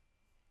see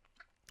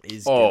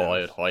is Get Out.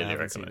 I'd highly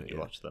haven't seen recommend it you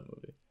yet. watch that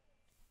movie.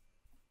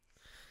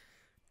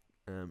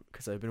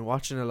 Because I've been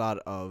watching a lot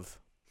of.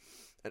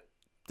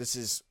 This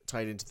is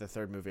tied into the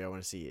third movie I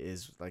want to see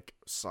is like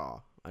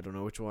Saw. I don't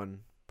know which one.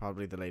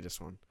 Probably the latest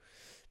one,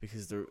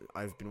 because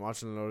I've been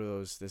watching a lot of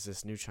those. There's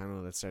this new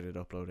channel that started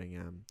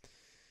uploading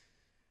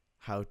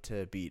how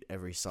to beat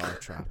every Saw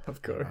trap.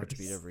 Of course. How to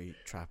beat every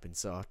trap in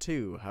Saw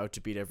 2. How to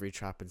beat every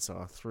trap in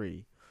Saw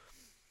 3.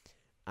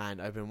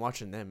 And I've been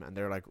watching them, and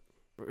they're like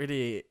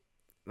really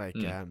like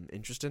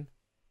interesting.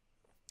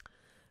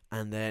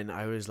 And then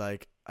I was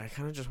like, I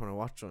kind of just want to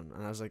watch one.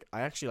 And I was like,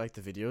 I actually like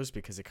the videos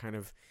because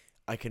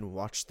I can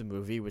watch the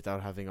movie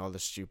without having all the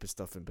stupid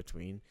stuff in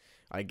between.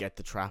 I get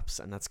the traps,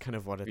 and that's kind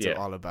of what it's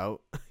all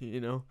about, you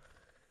know?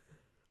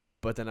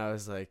 But then I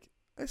was like,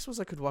 I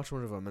suppose I could watch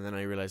one of them. And then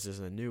I realized there's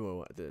a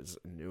new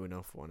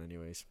enough one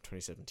anyways,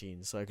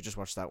 2017. So I could just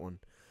watch that one.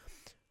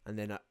 And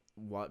then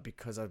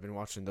because I've been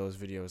watching those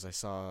videos, I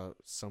saw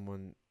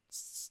someone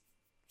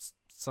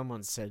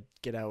said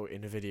Get Out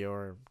in a video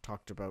or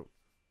talked about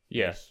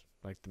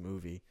like the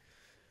movie,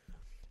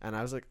 and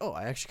I was like, oh,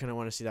 I actually kind of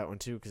want to see that one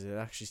too, because it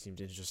actually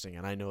seemed interesting,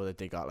 and I know that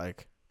they got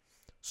like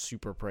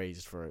super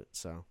praised for it.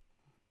 So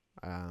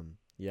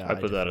yeah, I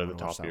put that at definitely the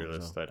top of your wanna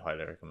watch list. that I'd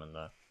highly recommend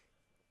that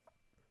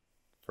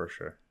for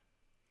sure.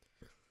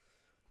 one.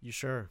 You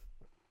sure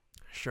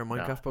Nah,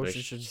 Minecraft but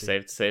potion should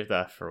be save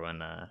that for when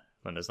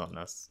there's nothing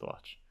else to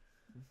watch.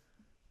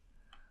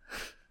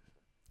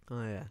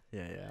 Oh yeah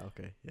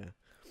okay, yeah,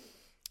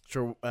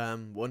 sure.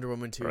 Wonder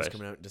Woman 2 is Right.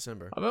 coming out in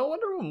December. I mean,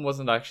 Wonder Woman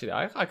wasn't actually.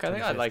 I think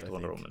I 25th, liked I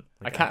Wonder think. Woman.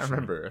 Like, I can't actually.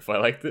 remember if I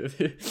liked it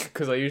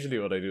because I usually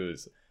what I do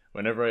is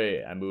whenever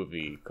a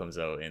movie comes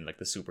out in like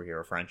the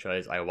superhero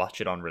franchise, I watch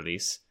it on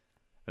release,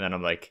 and then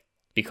I'm like,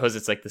 because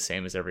it's like the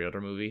same as every other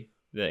movie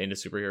in the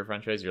superhero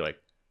franchise, you're like,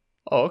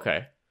 oh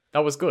okay, that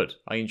was good.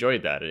 I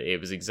enjoyed that.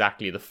 It was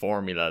exactly the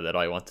formula that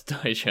I want to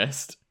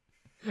digest,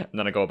 and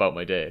then I go about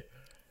my day.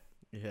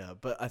 Yeah,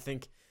 but I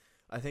think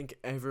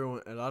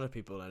everyone, a lot of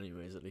people,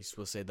 anyways, at least,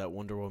 will say that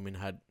Wonder Woman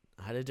had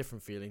a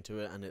different feeling to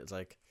it, and it's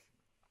like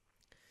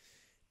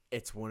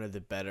it's one of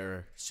the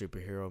better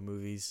superhero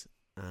movies.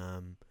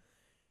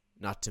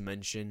 Not to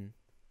mention,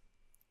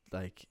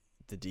 like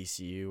the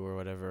DCU or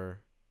whatever.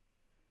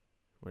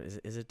 What is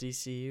it? Is it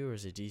DCU or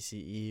is it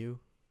DCEU?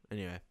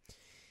 Anyway,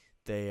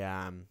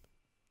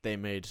 they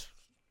made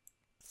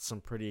some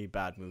pretty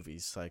bad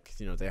movies. Like,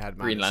 you know, they had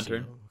Man Green of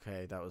Lantern. Steel.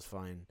 Okay, that was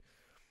fine.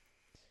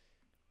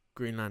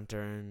 Green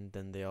Lantern.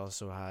 Then they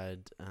also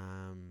had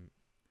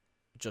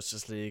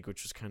Justice League,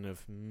 which was kind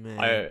of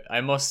meh.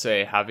 I must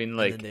say, having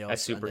like then they a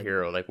also- and then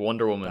superhero like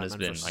Wonder Woman has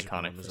Batman been versus iconic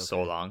Superman for was so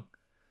okay. long.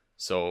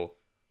 So,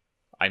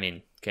 I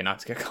mean, okay, not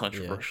to get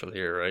controversial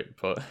here, right?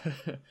 But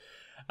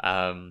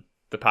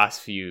the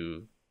past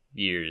few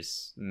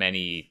years,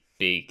 many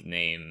big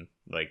name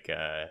like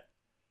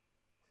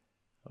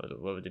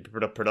what would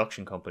the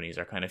production companies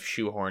are kind of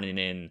shoehorning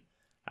in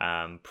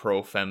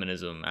pro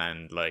feminism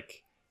and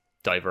like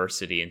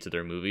diversity into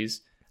their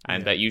movies,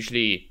 and that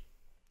usually.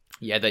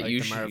 Yeah, that like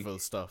usually the Marvel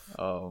stuff.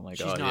 Oh my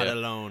god, She's not yeah.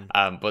 alone.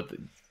 But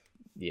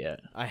yeah,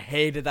 I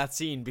hated that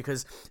scene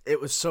because it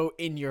was so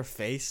in your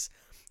face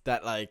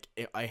that like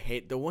I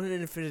hate the one in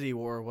Infinity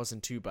War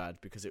wasn't too bad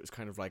because it was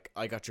kind of like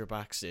I got your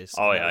back, sis.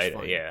 oh and that was yeah,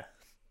 fine. yeah.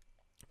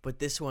 But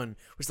this one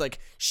was like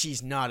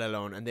she's not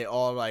alone, and they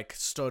all like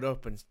stood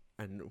up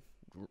and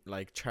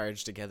like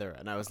charged together,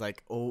 and I was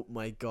like, oh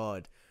my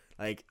god,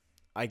 like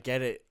I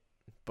get it,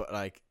 but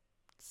like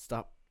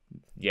stop.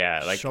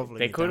 Yeah, like shoveling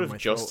they it could down have my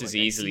just throat, as like,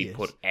 I easily see it.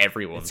 put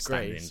everyone It's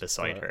standing great,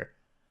 beside but- her.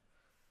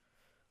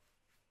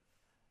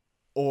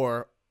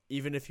 Or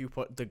even if you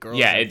put the girl,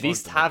 Yeah, in at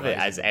least front and the have it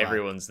guys in as the back.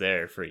 everyone's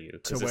there for you,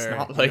 because To it's where,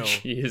 not you like know-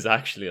 she is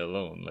actually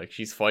alone. Like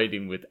she's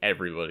fighting with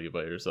everybody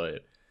by her side.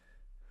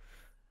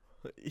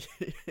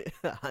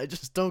 I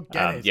just don't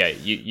get it. Yeah,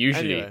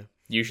 usually Anyway,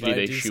 usually but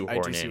I they do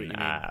shoehorn see what in you mean.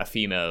 a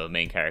female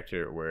main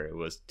character where it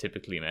was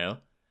typically male,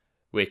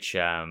 which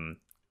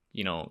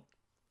you know,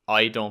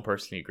 I don't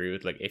personally agree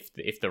with. Like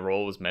if the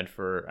role was meant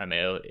for a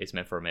male, it's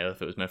meant for a male.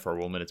 If it was meant for a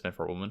woman, it's meant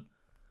for a woman.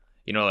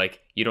 You know,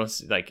 like you don't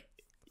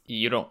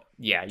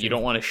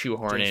want to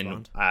shoehorn James in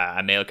Bond.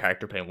 a male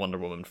character playing Wonder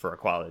Woman for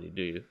equality,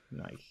 do you?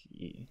 Like,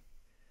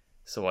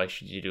 so why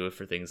should you do it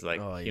for things like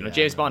Oh, you know, yeah,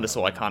 James no, Bond is that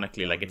so wouldn't-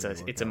 iconically that like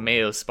wouldn't it's work a out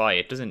male spy.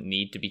 It doesn't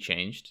need to be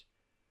changed.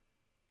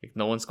 Like,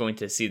 no one's going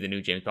to see the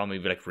new James Bond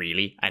movie like,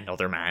 really?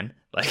 Another man?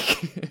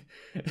 Like,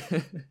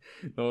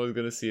 no one's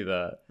going to see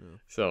that. Yeah.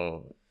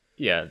 So,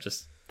 yeah,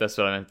 just that's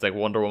what I meant. It's like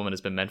Wonder Woman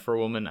has been meant for a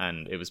woman,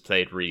 and it was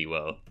played really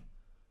well.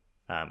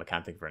 I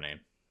can't think of her name.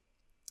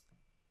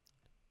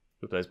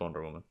 Who plays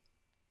Wonder Woman?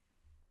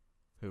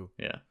 Who?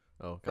 Yeah.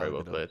 Oh, Very Gal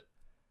well Gadot. played.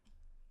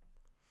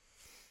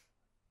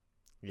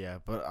 Yeah,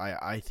 but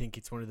I think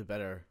it's one of the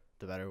better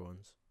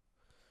ones,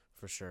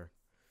 for sure.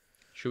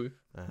 Should we?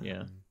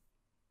 Yeah.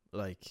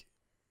 Like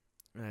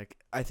I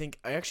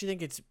actually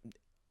think it's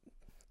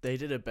they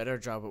did a better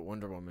job at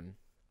Wonder Woman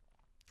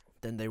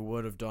than they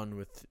would have done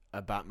with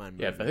a Batman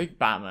movie. Yeah, but I think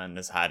Batman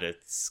has had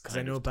its because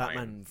kind I know of time.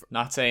 Batman.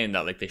 Not saying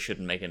that like they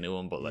shouldn't make a new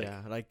one, but like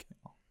Yeah, like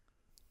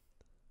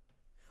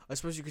I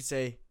suppose you could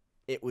say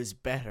it was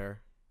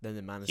better than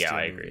the Man of Steel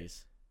I agree.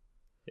 movies.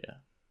 Yeah.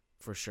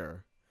 For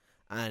sure.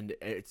 And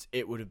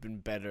it would have been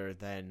better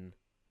than,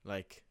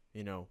 like,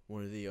 you know,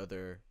 one of the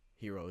other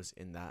heroes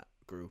in that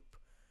group,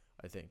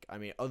 I think. I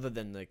mean, other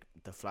than, like,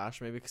 The Flash,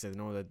 maybe, because I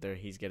know that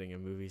he's getting a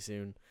movie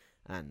soon,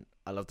 and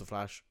I love The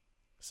Flash,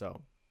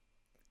 so,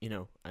 you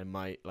know, I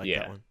might like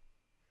that one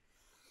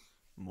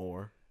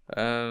more.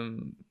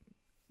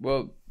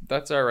 Well,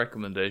 that's our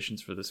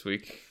recommendations for this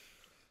week.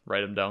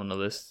 Write them down on the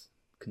list.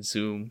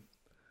 Consume.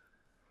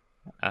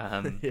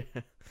 Yeah.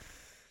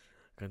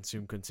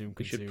 Consume.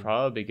 We should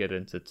probably get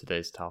into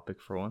today's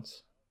topic for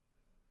once.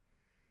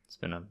 It's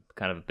been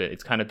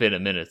it's kind of been a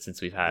minute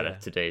since we've had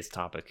today's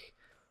topic.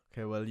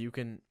 Okay, well, you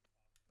can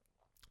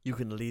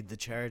lead the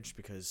charge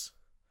because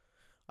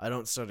I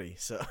don't study,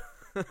 so.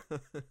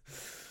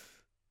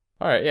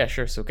 All right, yeah,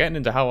 sure. So getting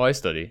into how I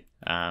study,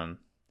 I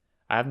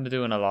haven't been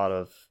doing a lot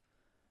of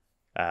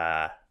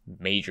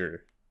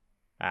major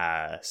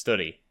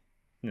study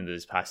in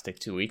this past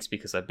 2 weeks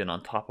because I've been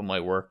on top of my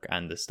work,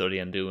 and the study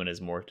I'm doing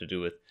is more to do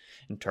with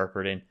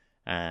interpreting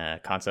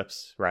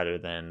concepts rather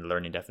than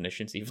learning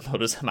definitions, even though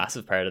there's a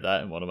massive part of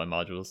that in one of my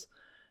modules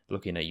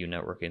looking at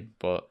networking.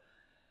 But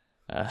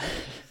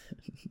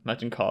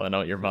imagine calling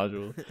out your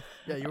module.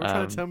 Yeah, you were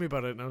trying to tell me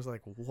about it, and I was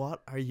like,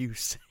 what are you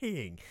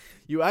saying?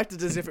 You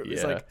acted as if it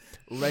was like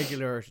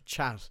regular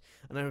chat,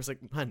 and I was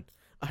like, man,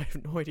 I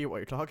have no idea what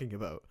you're talking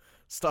about.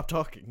 Stop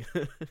talking.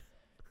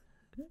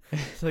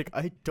 It's like,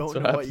 I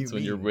don't know what you mean.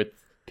 When you're with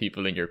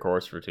people in your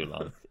course for too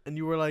long. And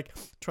you were like,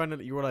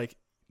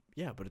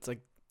 yeah, but it's like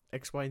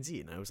X, Y, and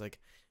Z. And I was like,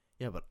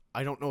 yeah, but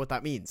I don't know what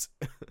that means.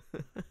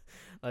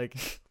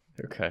 Like,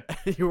 okay.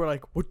 You were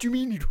like, what do you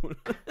mean you don't?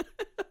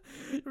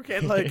 You were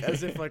getting like,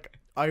 as if like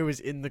I was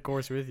in the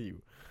course with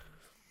you.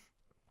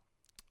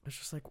 I was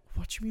just like,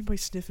 what do you mean by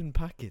sniffing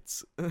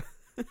packets?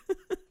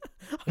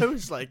 I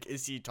was like,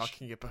 is he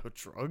talking about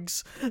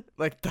drugs?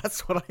 Like,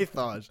 that's what I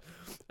thought.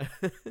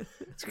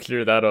 To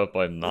clear that up,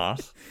 I'm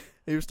not.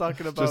 He was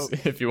talking about,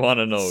 just if you want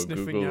to know,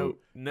 sniffing Google out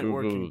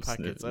networking Google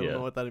packets. I don't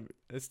know what that.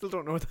 I still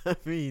don't know what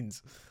that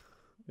means.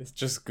 It's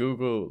just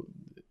Google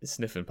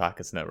sniffing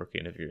packets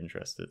networking if you're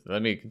interested.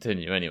 Let me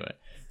continue anyway.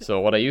 So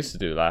what I used to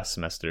do last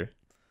semester,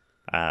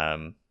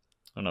 when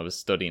I was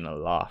studying a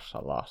lot,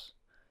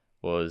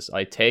 was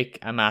I take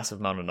a massive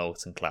amount of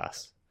notes in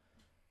class,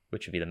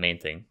 which would be the main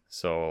thing.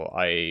 So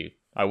I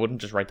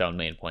wouldn't just write down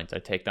main points. I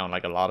take down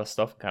like a lot of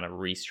stuff, kind of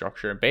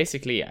restructure.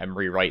 Basically, I'm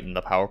rewriting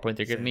the PowerPoint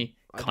they're giving me,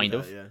 kind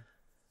of. Yeah.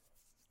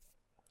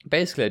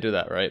 Basically, I do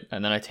that, right?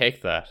 And then I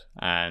take that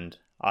and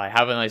I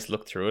have a nice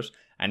look through it.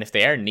 And if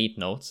they are neat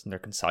notes and they're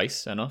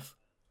concise enough,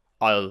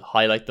 I'll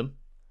highlight them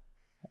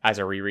as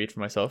a reread for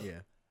myself.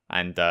 Yeah.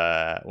 And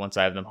once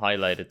I have them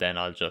highlighted, then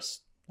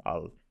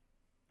I'll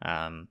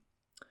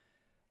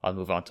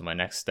move on to my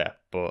next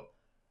step. But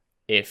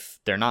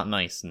if they're not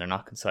nice and they're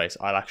not concise,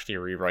 I'll actually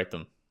rewrite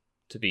them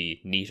to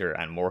be neater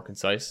and more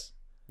concise.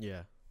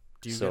 Yeah.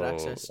 Do you get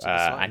access to the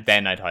slides? And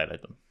then I'd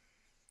highlight them.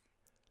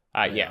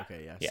 Yeah.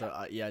 Okay, yeah.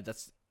 So,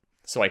 that's...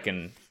 So I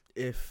can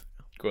if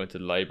go into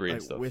the library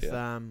and stuff.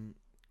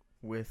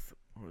 With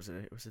what was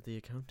it? Was it the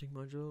accounting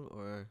module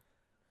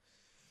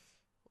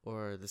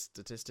or the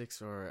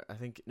statistics, or I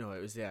think no,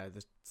 it was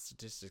the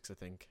statistics, I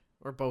think,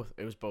 or both.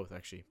 It was both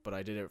actually, but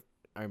I did it.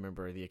 I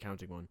remember the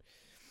accounting one.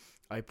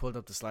 I pulled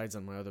up the slides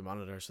on my other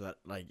monitor so that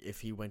like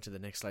if he went to the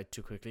next slide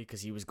too quickly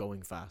because he was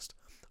going fast,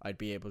 I'd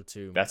be able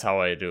to. That's how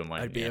I do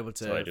mine. I'd be able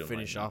to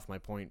finish off my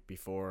point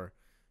before,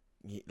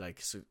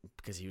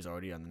 because he was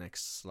already on the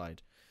next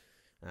slide.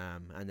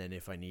 And then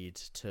if I need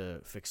to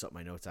fix up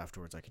my notes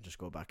afterwards, I can just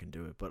go back and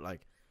do it. But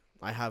like,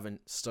 I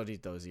haven't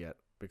studied those yet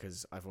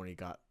because I've only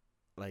got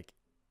like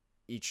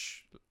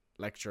each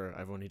lecture.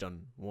 I've only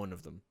done one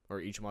of them,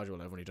 or each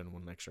module. I've only done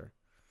one lecture.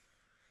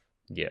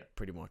 Yeah,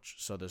 pretty much.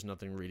 So there's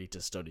nothing really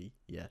to study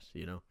yet,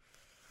 you know.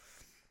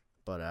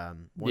 But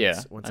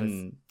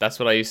that's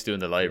what I used to do in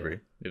the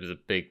library. Yeah. It was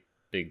a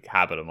big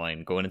habit of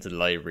mine going into the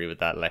library with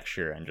that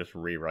lecture and just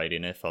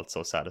rewriting it. Felt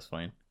so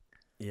satisfying.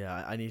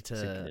 Yeah, I need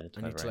to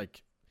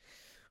like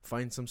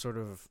find some sort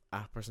of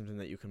app or something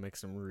that you can make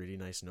some really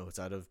nice notes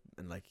out of,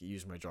 and like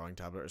use my drawing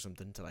tablet or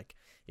something to like,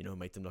 you know,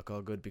 make them look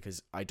all good,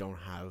 because I don't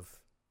have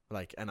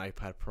like an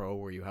iPad Pro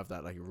where you have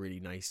that like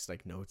really nice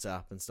like notes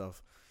app and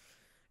stuff,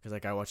 because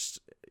like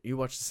you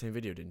watched the same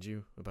video, didn't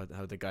you, about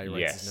how the guy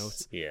writes his Yes,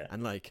 notes, yeah.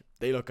 and like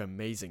they look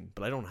amazing,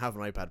 but I don't have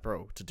an iPad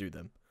Pro to do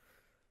them.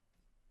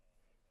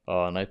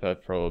 Oh, an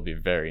iPad Pro would be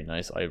very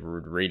nice. I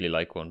would really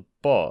like one,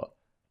 but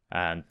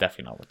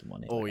definitely not with the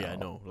money. Oh like, yeah,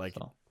 at all. no, like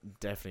So,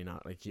 definitely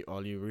not. Like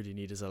all you really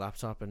need is a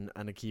laptop and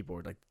a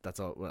keyboard. Like that's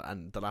all. Well,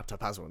 and the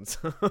laptop has one,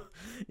 so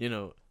you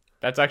know.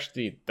 that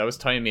was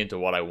tying me into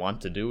what I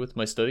want to do with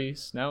my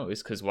studies now.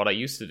 Is because what I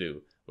used to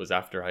do was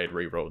after I had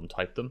rewrote and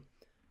typed them,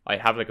 I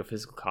have like a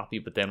physical copy,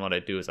 but then what I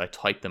do is I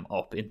type them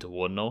up into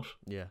OneNote,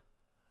 Yeah.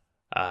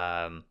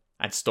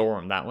 and store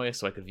them that way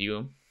so I could view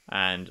them.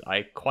 And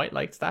I quite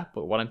liked that.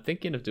 But what I'm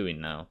thinking of doing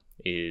now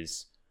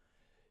is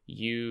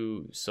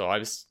so I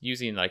was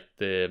using like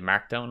the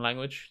Markdown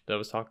language that I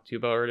was talking to you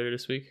about earlier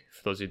this week.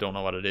 For those who don't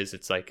know what it is,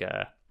 it's like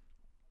a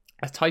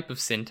type of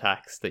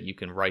syntax that you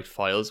can write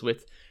files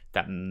with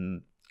that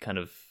kind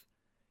of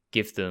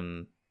give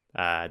them,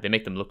 they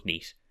make them look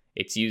neat.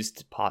 It's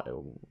used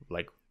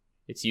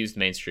it's used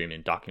mainstream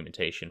in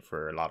documentation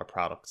for a lot of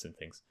products and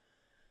things.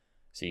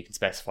 So you can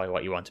specify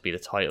what you want to be the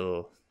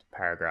title,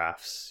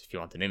 paragraphs, if you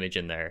want an image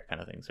in there,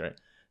 kind of things, right?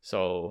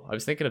 So I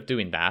was thinking of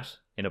doing that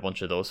in a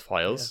bunch of those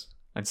files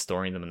and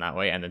storing them in that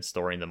way, and then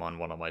storing them on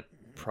one of my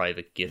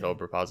private GitHub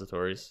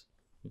repositories.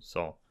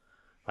 So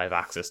I have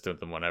access to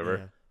them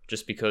whenever,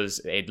 just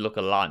because it'd look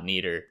a lot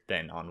neater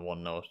than on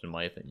OneNote, in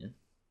my opinion.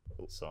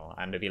 So,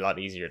 and it'd be a lot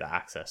easier to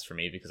access for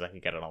me because I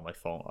could get it on my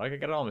phone. I could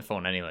get it on my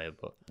phone anyway,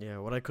 but Yeah,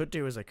 what I could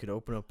do is I could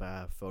open up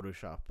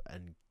Photoshop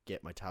and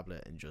get my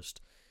tablet and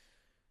just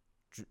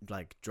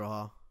like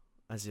draw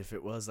as if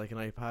it was like an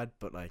iPad,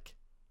 but like,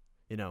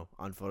 you know,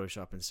 on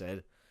Photoshop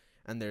instead.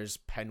 And there's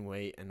pen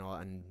weight and all,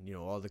 and you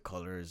know, all the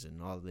colors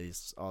and all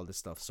this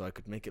stuff, so I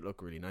could make it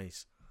look really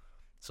nice.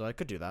 So I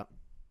could do that.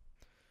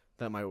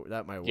 That might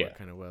work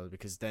kind of well,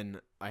 because then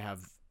I have,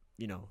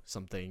 you know,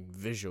 something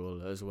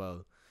visual as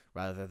well,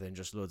 rather than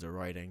just loads of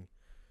writing.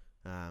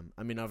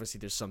 I mean, obviously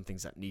there's some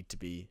things that need to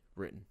be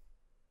written.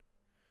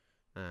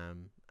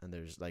 And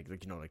there's like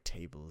you know, like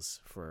tables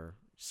for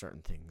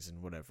certain things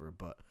and whatever,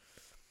 but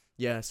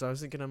yeah, so I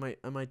was thinking I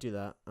might do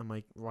that. I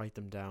might write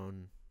them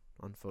down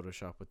on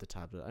Photoshop with the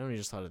tablet. I only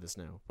just thought of this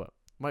now, but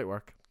might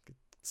work.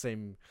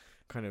 Same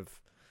kind of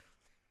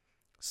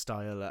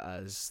style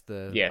as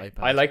the iPad.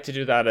 I like to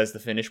do that as the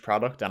finished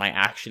product, and I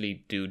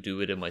actually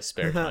do it in my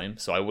spare time,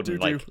 so I wouldn't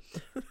like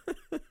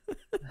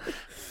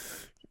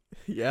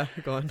yeah,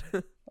 go on.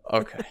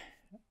 Okay.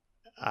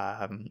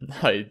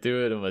 I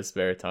do it in my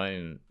spare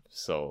time,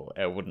 so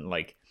I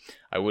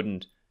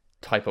wouldn't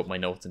type up my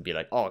notes and be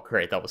like, oh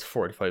great, that was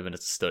 45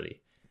 minutes of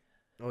study.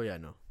 Oh yeah,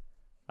 no.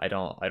 I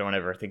don't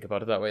ever think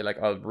about it that way. Like,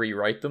 I'll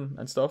rewrite them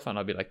and stuff, and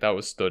I'll be like, that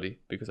was study,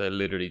 because I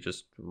literally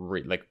just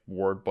like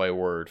word by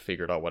word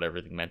figured out what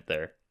everything meant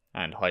there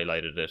and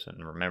highlighted it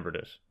and remembered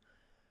it.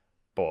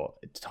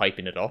 But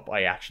typing it up,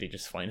 I actually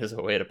just find as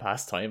a way to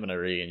pass time, and I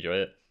really enjoy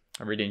it.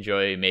 I really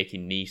enjoy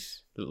making neat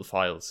little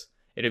files.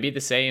 It'd be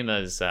the same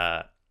as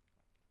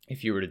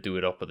if you were to do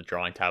it up with a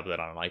drawing tablet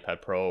on an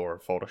iPad Pro or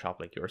Photoshop,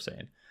 like you were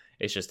saying.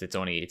 It's just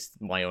it's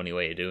my only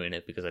way of doing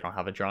it, because I don't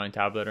have a drawing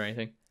tablet or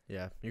anything.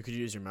 Yeah, you could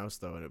use your mouse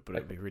though, but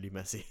it'd be really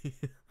messy.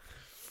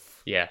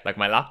 Yeah, like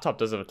my laptop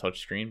does have a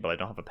touch screen, but I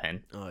don't have a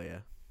pen. Oh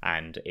yeah.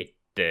 And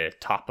the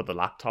top of the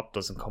laptop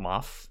doesn't come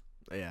off.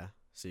 Yeah,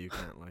 so you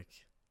can't like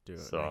do it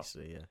So,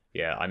 nicely. Yeah.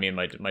 Yeah, I mean,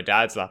 my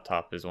dad's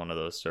laptop is one of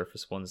those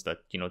Surface ones that,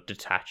 you know,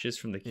 detaches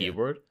from the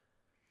keyboard,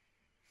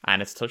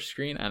 and it's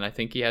touchscreen, and I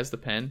think he has the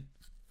pen,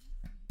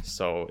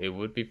 so it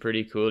would be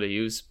pretty cool to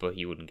use, but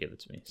he wouldn't give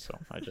it to me, so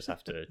I just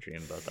have to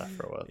dream about that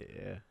for a while.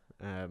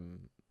 Yeah.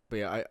 But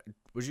yeah,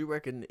 would you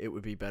reckon it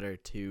would be better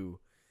to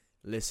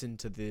listen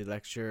to the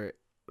lecture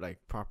like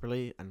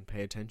properly and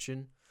pay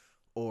attention,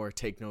 or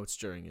take notes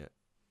during it?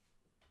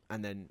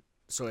 And then,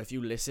 so if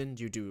you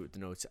listened, you do the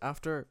notes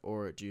after,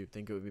 or do you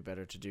think it would be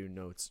better to do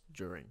notes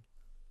during?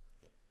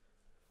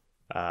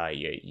 Yeah,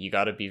 you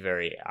got to be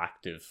very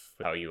active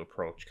with how you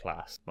approach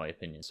class, in my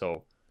opinion.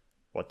 So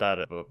by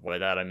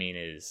that I mean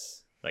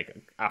is, like,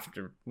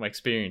 after my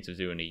experience of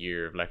doing a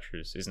year of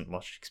lectures isn't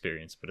much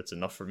experience, but it's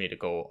enough for me to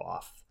go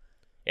off.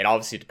 It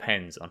obviously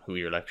depends on who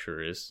your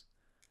lecturer is.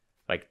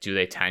 Like, do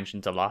they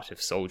tangent a lot?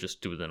 If so,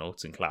 just do the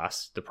notes in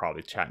class. They're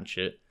probably chatting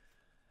shit.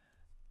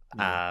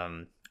 Yeah.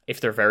 If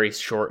they're very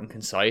short and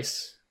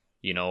concise,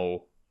 you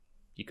know,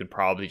 you can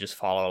probably just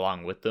follow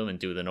along with them and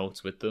do the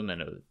notes with them,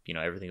 and you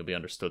know, everything will be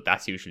understood.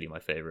 That's usually my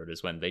favorite,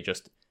 is when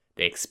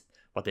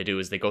what they do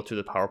is they go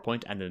through the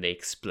PowerPoint and then they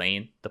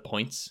explain the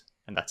points,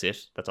 and that's it.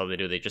 That's all they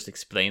do. They just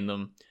explain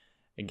them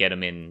and get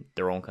them in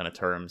their own kind of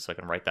terms, so I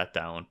can write that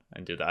down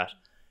and do that.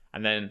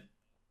 And then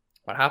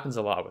what happens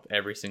a lot with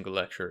every single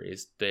lecture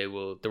is they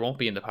won't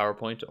be in the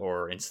PowerPoint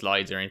or in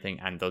slides or anything,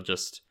 and they'll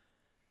just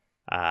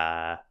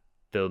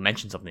they'll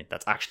mention something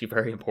that's actually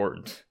very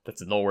important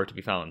that's nowhere to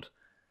be found.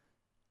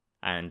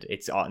 And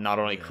it's not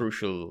only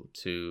crucial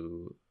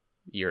to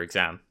your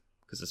exam,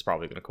 because it's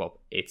probably going to come up,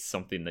 it's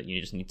something that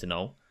you just need to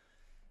know.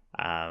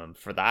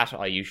 For that,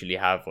 I usually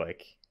have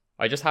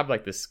I just have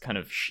like this kind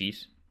of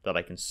sheet that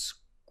I can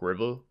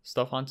scribble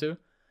stuff onto,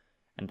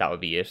 and that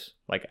would be it.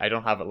 Like, I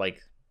don't have it like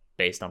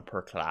based on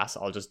per class.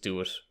 I'll just do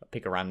it,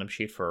 pick a random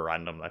sheet for a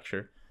random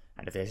lecture,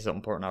 and if they say something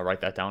important, I'll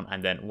write that down.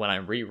 And then when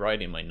I'm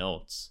rewriting my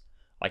notes,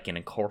 I can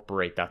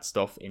incorporate that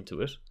stuff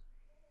into it,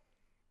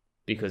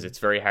 because it's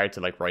very hard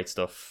to like write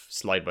stuff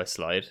slide by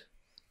slide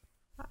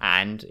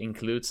and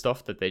include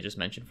stuff that they just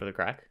mentioned for the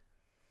crack.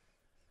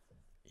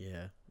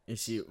 Yeah, you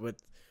see,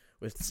 with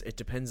it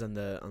depends on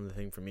the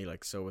thing for me.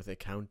 Like, so with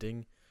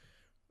accounting,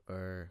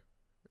 or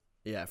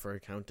for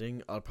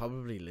accounting, I'll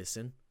probably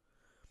listen,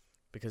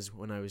 because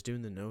when I was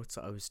doing the notes,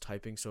 I was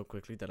typing so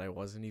quickly that I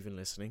wasn't even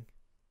listening.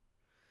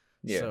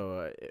 Yeah.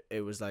 So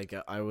it was like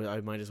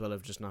I might as well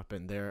have just not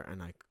been there,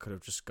 and I could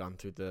have just gone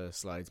through the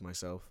slides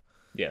myself.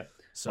 Yeah.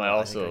 So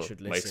I think I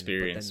should listen, my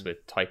experience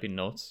with typing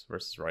notes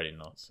versus writing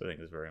notes, I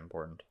think, is very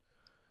important.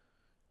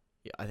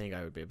 Yeah, I think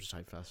I would be able to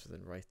type faster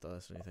than write, though.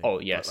 That's anything. Oh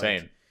yeah,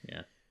 same.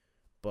 Yeah.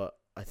 But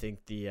I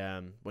think the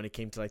when it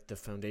came to like the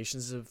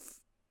foundations of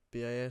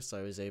BIS,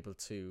 I was able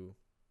to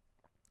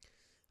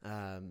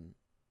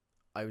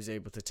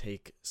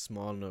take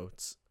small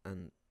notes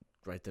and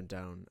write them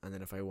down, and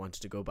then if I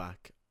wanted to go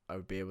back, I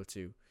would be able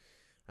to.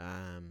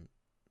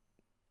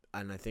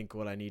 And I think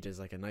what I need is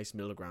like a nice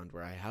middle ground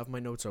where I have my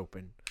notes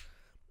open,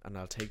 and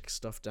I'll take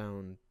stuff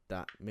down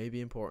that may be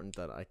important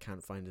that I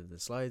can't find in the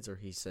slides, or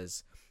he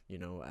says,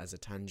 as a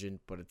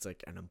tangent, but it's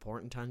like an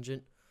important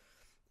tangent.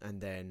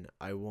 And then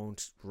I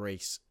won't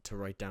race to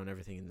write down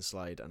everything in the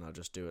slide, and I'll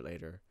just do it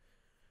later.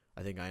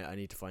 I think I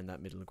need to find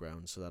that middle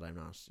ground so that I'm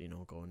not,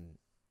 going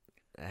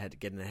ahead,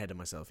 getting ahead of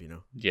myself,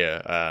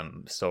 Yeah.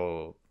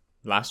 So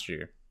last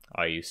year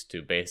I used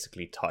to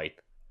basically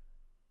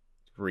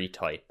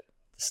retype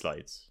the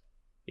slides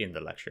in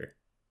the lecture,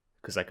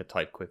 because I could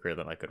type quicker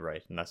than I could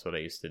write, and that's what I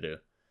used to do.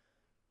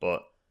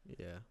 But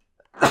yeah,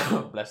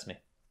 bless me.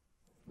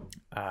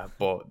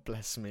 But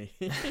bless me.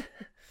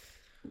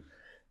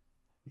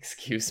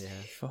 Excuse me.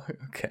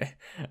 Okay.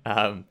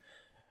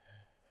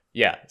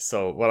 Yeah.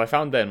 So what I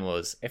found then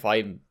was,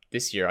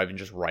 this year I've been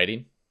just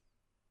writing.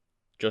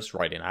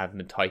 I haven't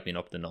been typing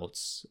up the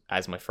notes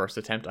as my first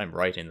attempt. I'm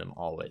writing them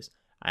always,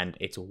 and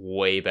it's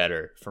way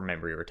better for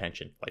memory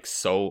retention. Like,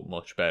 so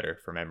much better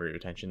for memory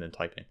retention than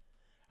typing.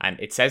 And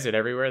it says it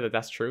everywhere that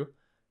that's true,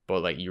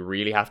 but like, you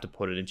really have to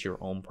put it into your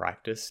own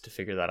practice to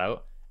figure that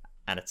out.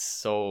 And it's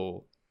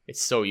so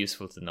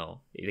useful to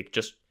know. Like,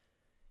 just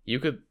you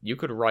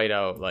could write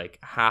out like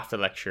half the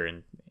lecture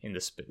in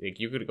the like,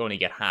 you could only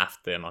get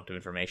half the amount of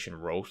information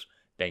wrote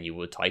than you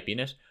would typing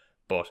it.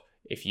 But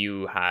if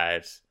you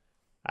had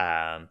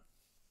a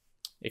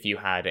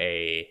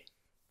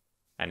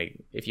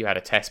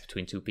test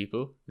between two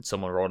people, and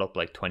someone wrote up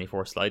like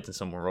 24 slides and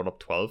someone wrote up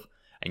 12,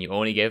 and you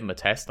only gave them a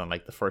test on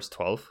like the first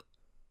 12,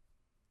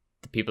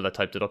 the people that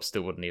typed it up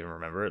still wouldn't even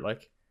remember it.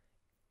 Like,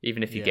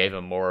 even if you gave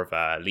them more of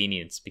a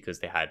lenience because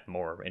they had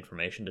more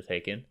information to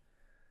take in,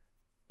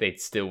 they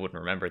still wouldn't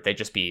remember it. They'd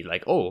just be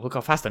like, oh, look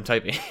how fast I'm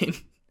typing.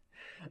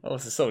 Oh,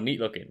 this is so neat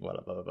looking.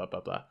 Blah, blah, blah,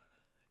 blah, blah.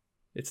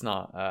 It's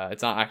not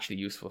actually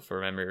useful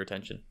for memory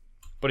retention,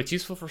 but it's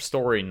useful for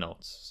storing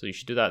notes. So you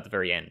should do that at the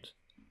very end,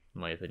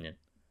 in my opinion.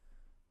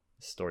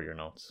 Store your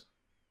notes.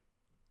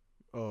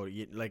 Oh,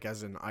 like,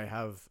 as in I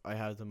have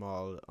them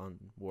all on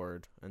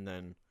Word, and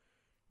then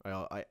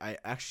I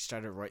actually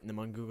started writing them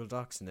on Google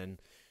Docs, and then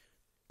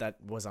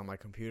that was on my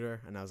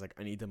computer, and I was like,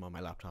 I need them on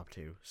my laptop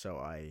too. So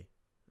I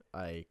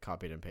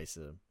copied and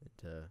pasted them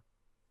into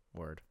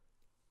Word.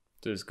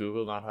 Does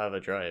Google not have a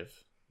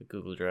drive? The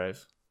Google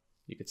Drive?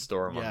 You could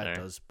store them on there. Yeah, it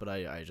does, but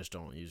I just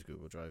don't use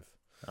Google Drive.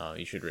 Oh,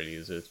 you should really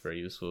use it. It's very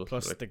useful.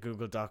 Plus, the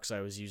Google Docs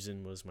I was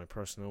using was my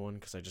personal one,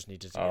 because I just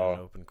needed to get it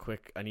open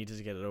quick. I needed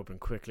to get it open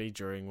quickly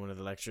during one of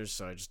the lectures,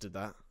 so I just did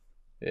that.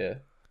 Yeah.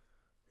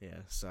 Yeah,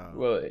 so...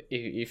 Well,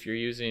 if you're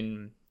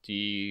using... Do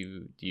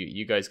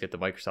you guys get the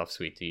Microsoft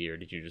Suite, or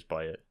did you just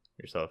buy it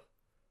yourself?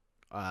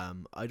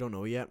 I don't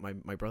know yet.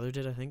 My brother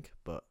did, I think,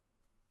 but...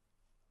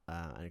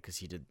 because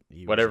he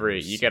whatever,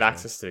 you get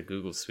access to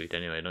Google Suite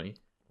anyway, don't you?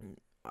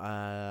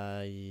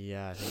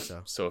 Yeah, I think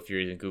so. So if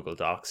you're using Google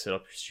Docs, set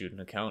up your student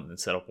account and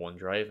set up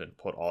OneDrive and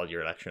put all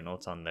your lecture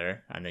notes on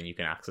there, and then you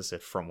can access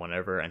it from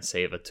whenever and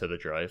save it to the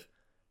drive,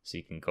 so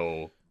you can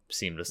go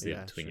seamlessly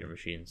between your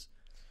machines.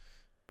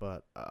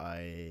 But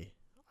I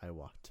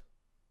bought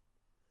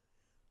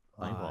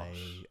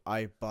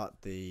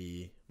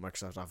the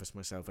Microsoft Office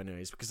myself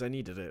anyways, because I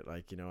needed it,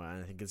 like, and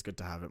I think it's good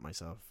to have it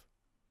myself.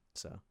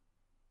 So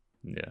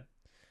yeah,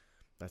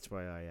 that's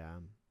why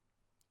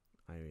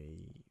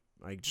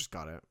I just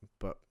got it.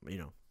 But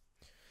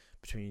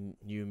between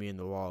you, me, and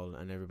the wall,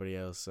 and everybody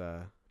else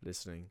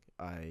listening,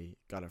 I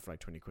got it for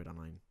like 20 quid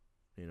online.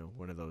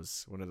 One of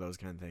those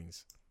kind of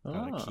things.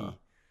 Got a key.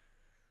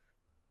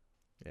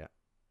 Yeah.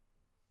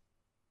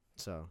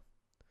 So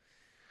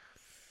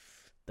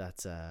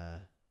that's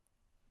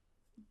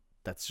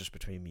just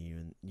between me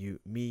and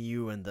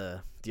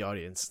the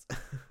audience.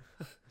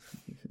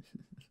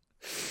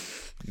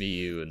 Me,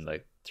 you, and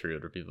like 3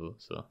 other people.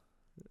 So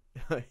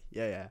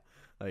yeah,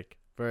 like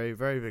very,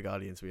 very big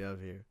audience we have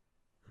here.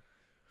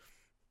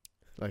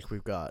 Like,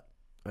 we've got,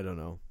 I don't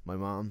know, my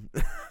mom.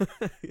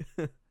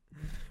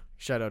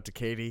 Shout out to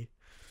Katie.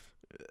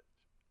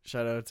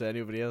 Shout out to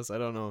anybody else. I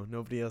don't know.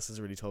 Nobody else has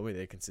really told me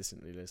they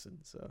consistently listen.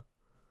 So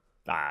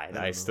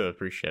I still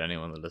appreciate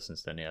anyone that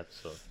listens to any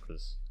episode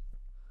because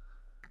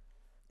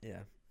yeah,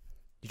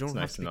 you don't it's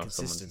have nice to to be know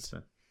consistent.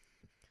 someone's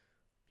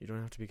You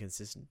don't have to be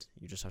consistent.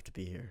 You just have to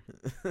be here.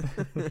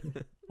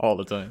 all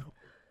the time.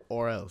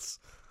 Or else.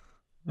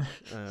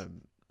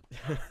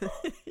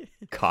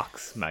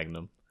 Cox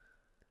Magnum.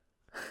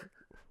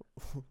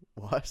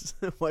 What?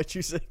 Why'd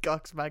you say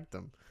Cox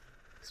Magnum?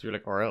 So you're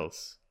like, or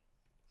else.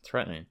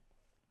 Threatening.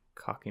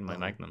 Cocking my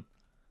Magnum.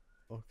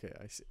 Okay,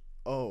 I see.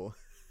 Oh.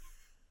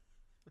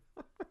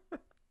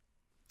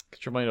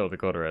 Get your mind out of the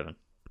gutter, Evan.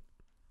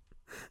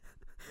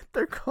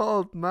 They're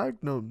called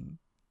Magnum.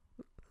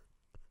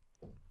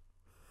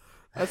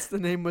 That's the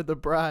name of the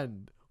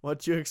brand.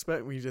 What do you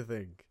expect me to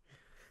think?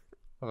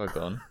 Have a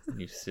gun,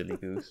 you silly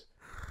goose.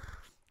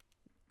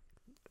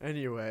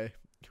 Anyway.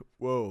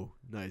 Whoa,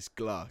 nice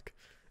Glock.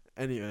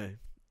 Anyway.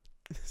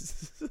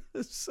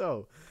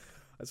 So,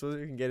 I suppose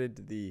we can get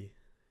into the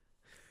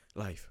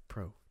life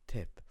pro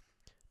tip.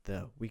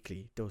 The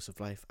weekly dose of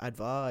life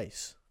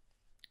advice.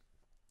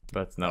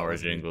 That's now our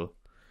jingle.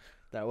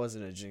 That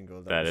wasn't a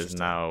jingle. That is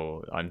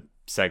now. I'm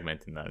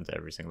segmenting that into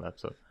every single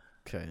episode.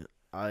 Okay.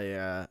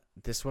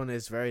 This one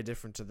is very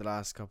different to the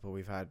last couple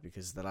we've had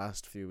because the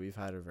last few we've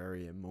had are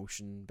very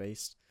emotion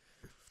based.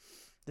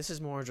 This is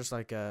more just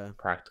like a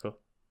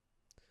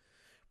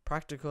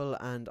practical,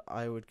 and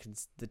I would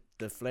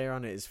the flair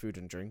on it is food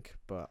and drink,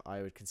 but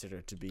I would consider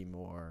it to be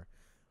more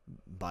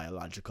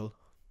biological.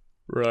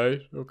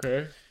 Right.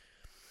 Okay.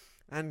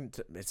 And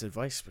it's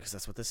advice because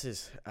that's what this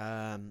is.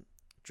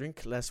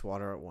 Drink less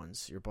water at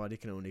once. Your body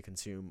can only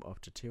consume up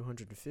to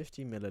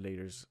 250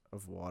 milliliters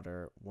of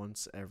water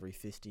once every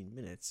 15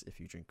 minutes. If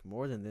you drink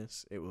more than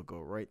this, it will go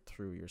right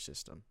through your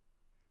system.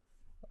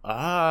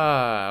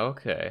 Ah,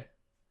 okay.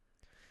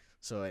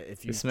 So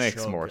if you this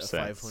makes more a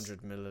sense.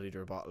 500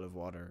 milliliter bottle of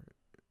water,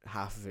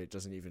 half of it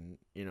doesn't even,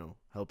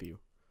 help you.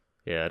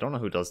 Yeah, I don't know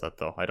who does that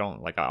though. I don't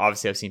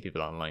obviously I've seen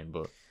people online,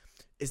 but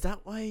is that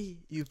why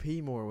you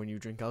pee more when you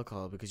drink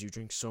alcohol? Because you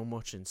drink so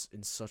much in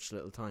such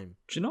little time?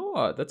 do you know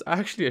what? That's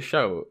actually a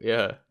shout.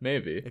 Yeah,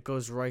 maybe. It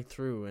goes right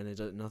through, and it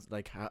does not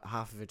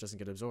half of it doesn't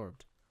get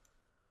absorbed.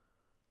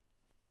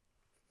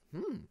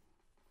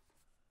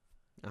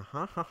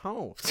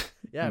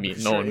 Yeah.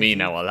 Knowing me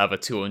now, I'll have a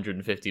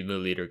 250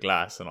 milliliter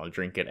glass and I'll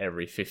drink it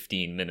every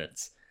 15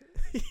 minutes,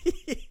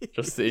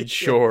 just to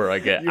ensure I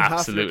get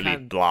absolutely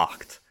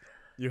blocked.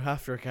 You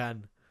half your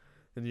can.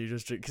 And you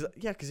just drink,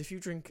 because if you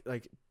drink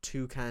like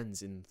 2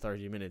 cans in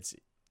 30 minutes,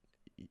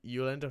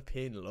 you'll end up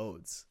peeing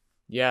loads.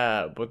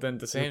 Yeah, but then at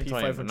the same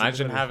time,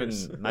 imagine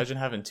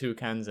having 2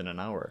 cans in an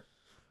hour.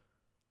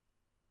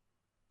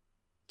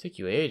 Take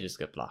you ages to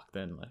get blocked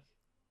in, like.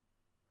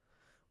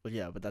 Well,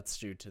 yeah, but that's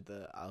due to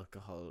the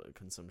alcohol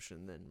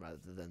consumption then, rather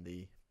than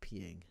the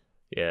peeing.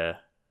 Yeah,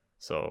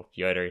 so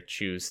you either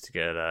choose to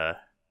get to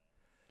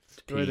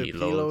pee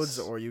loads,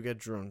 or you get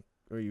drunk,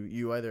 or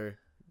you either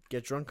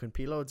get drunk and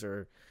pee loads,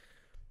 or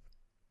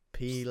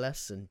pee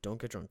less and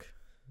don't get drunk.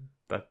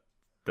 But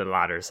the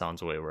latter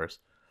sounds way worse.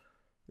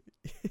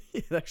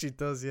 It actually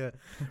does, yeah.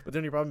 But the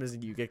only problem is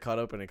you get caught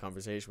up in a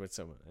conversation with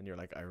someone and you're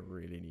like, I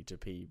really need to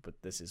pee,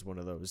 but this is one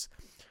of those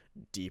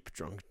deep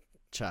drunk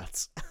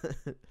chats.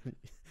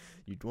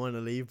 You'd want to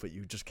leave, but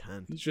you just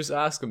can't. You just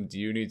ask them, do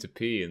you need to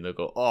pee? And they'll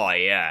go, oh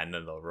yeah, and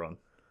then they'll run.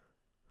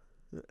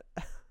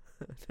 I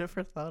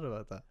never thought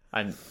about that.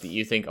 And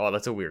you think, oh,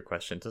 that's a weird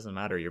question. It doesn't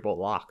matter, you're both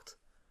locked.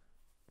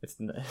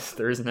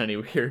 There isn't any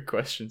weird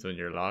questions when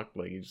you're locked.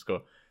 Like, you just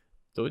go,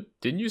 so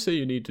didn't you say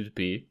you needed to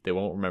pee? They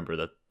won't remember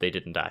that they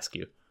didn't ask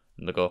you.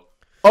 And they'll go,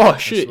 oh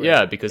shit,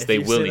 yeah, because they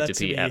will need to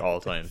pee at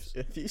all times.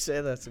 If you say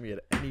that to me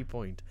at any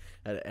point,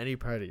 at any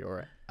party,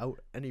 or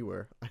out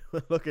anywhere, I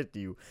will look at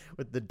you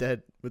with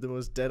the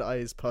most dead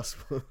eyes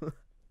possible.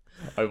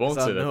 I won't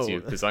say that to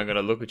you, because I'm going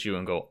to look at you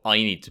and go, I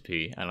need to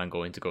pee, and I'm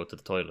going to go to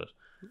the toilet.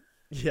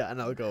 Yeah,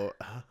 and I'll go,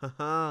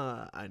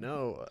 I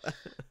know.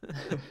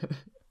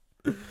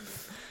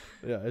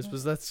 Yeah, I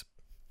suppose that's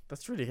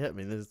really it. I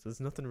mean, there's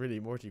nothing really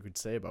more you could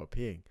say about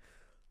peeing.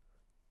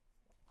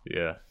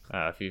 Yeah,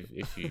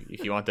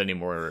 if you want any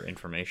more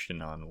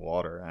information on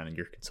water and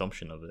your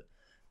consumption of it,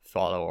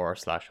 follow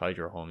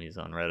r/Hydro Homies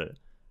on Reddit.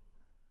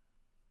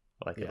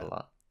 I like it a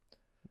lot.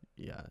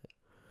 Yeah,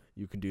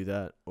 you can do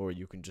that, or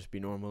you can just be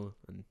normal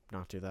and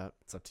not do that.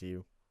 It's up to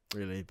you,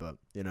 really. But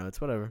it's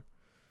whatever.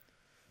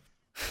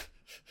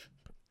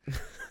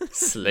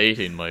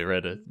 Slating my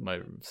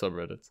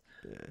subreddits.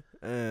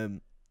 Yeah.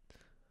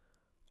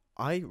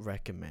 I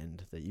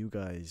recommend that you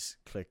guys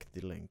click the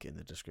link in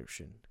the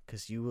description,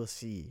 because you will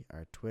see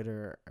our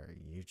Twitter, our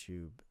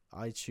YouTube,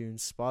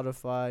 iTunes,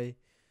 Spotify.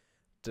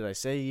 Did I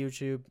say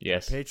YouTube?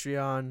 Yes. Our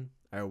Patreon,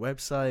 our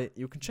website.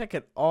 You can check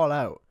it all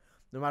out,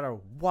 no matter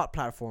what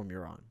platform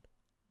you're on.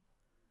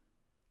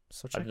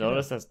 So check I've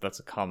noticed that's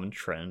a common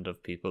trend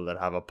of people that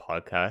have a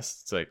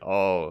podcast. It's like,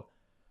 oh,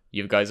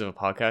 you guys have a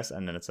podcast,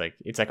 and then it's like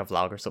a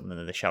vlog or something, and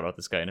then they shout out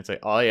this guy, and it's like,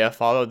 oh yeah,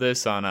 follow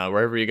this on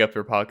wherever you get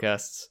your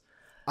podcasts.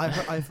 I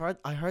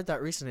heard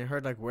that recently. I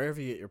heard like wherever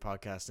you get your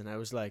podcast, and I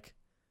was like,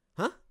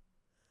 huh?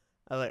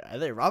 I was like, are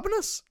they robbing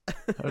us?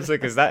 I was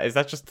like, is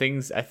that just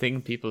a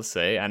thing people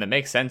say? And it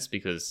makes sense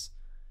because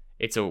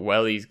it's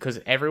because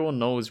everyone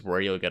knows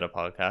where you'll get a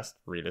podcast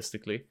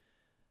realistically.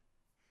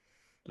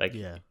 Like,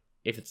 Yeah.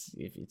 if it's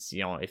if it's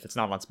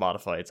not on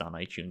Spotify, it's on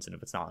iTunes, and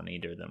if it's not on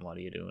either, then what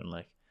are you doing?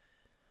 Like,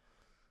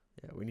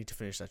 Yeah, we need to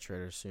finish that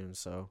trailer soon.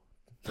 So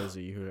those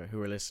of you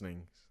who are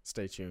listening,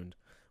 stay tuned.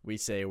 We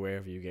say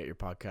wherever you get your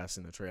podcast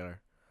in the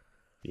trailer.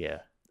 yeah,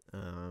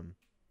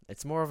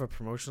 It's more of a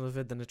promotional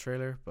vid than a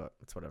trailer, but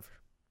it's whatever.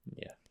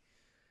 yeah,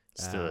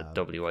 still a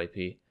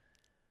WIP.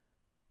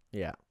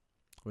 Yeah,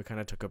 we kind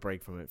of took a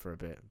break from it for a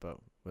bit, but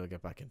we'll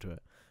get back into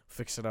it.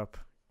 Fix it up,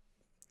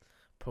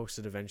 post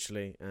it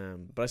eventually.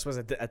 But I suppose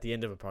at the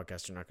end of a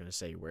podcast, you're not going to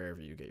say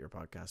wherever you get your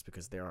podcast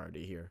because they're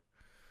already here.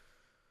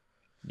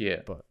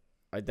 Yeah, But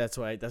that's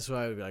why I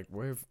would be like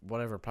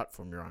whatever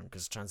platform you're on,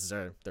 because chances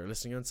are they're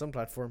listening on some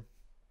platform.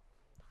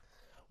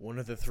 One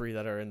of the three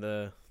that are in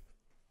the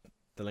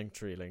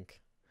Linktree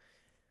link.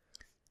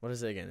 What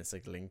is it again? It's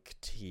like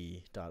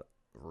linkt.re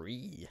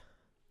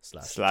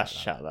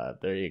slash chat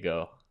lab. There you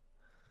go.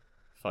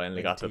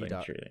 Finally got the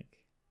Linktree link.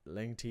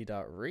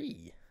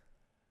 linkt.re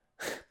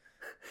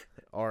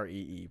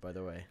REE, by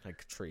the way,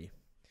 like tree.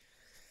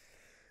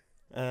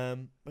 But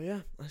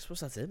yeah, I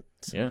suppose that's it.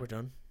 So Yeah. we're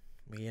done.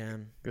 We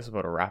Guess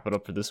about to wrap it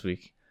up for this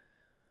week.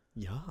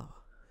 yeah,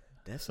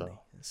 definitely.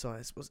 So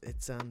I suppose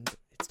it's time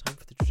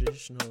for the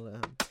traditional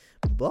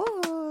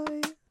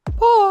bye.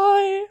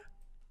 Bye.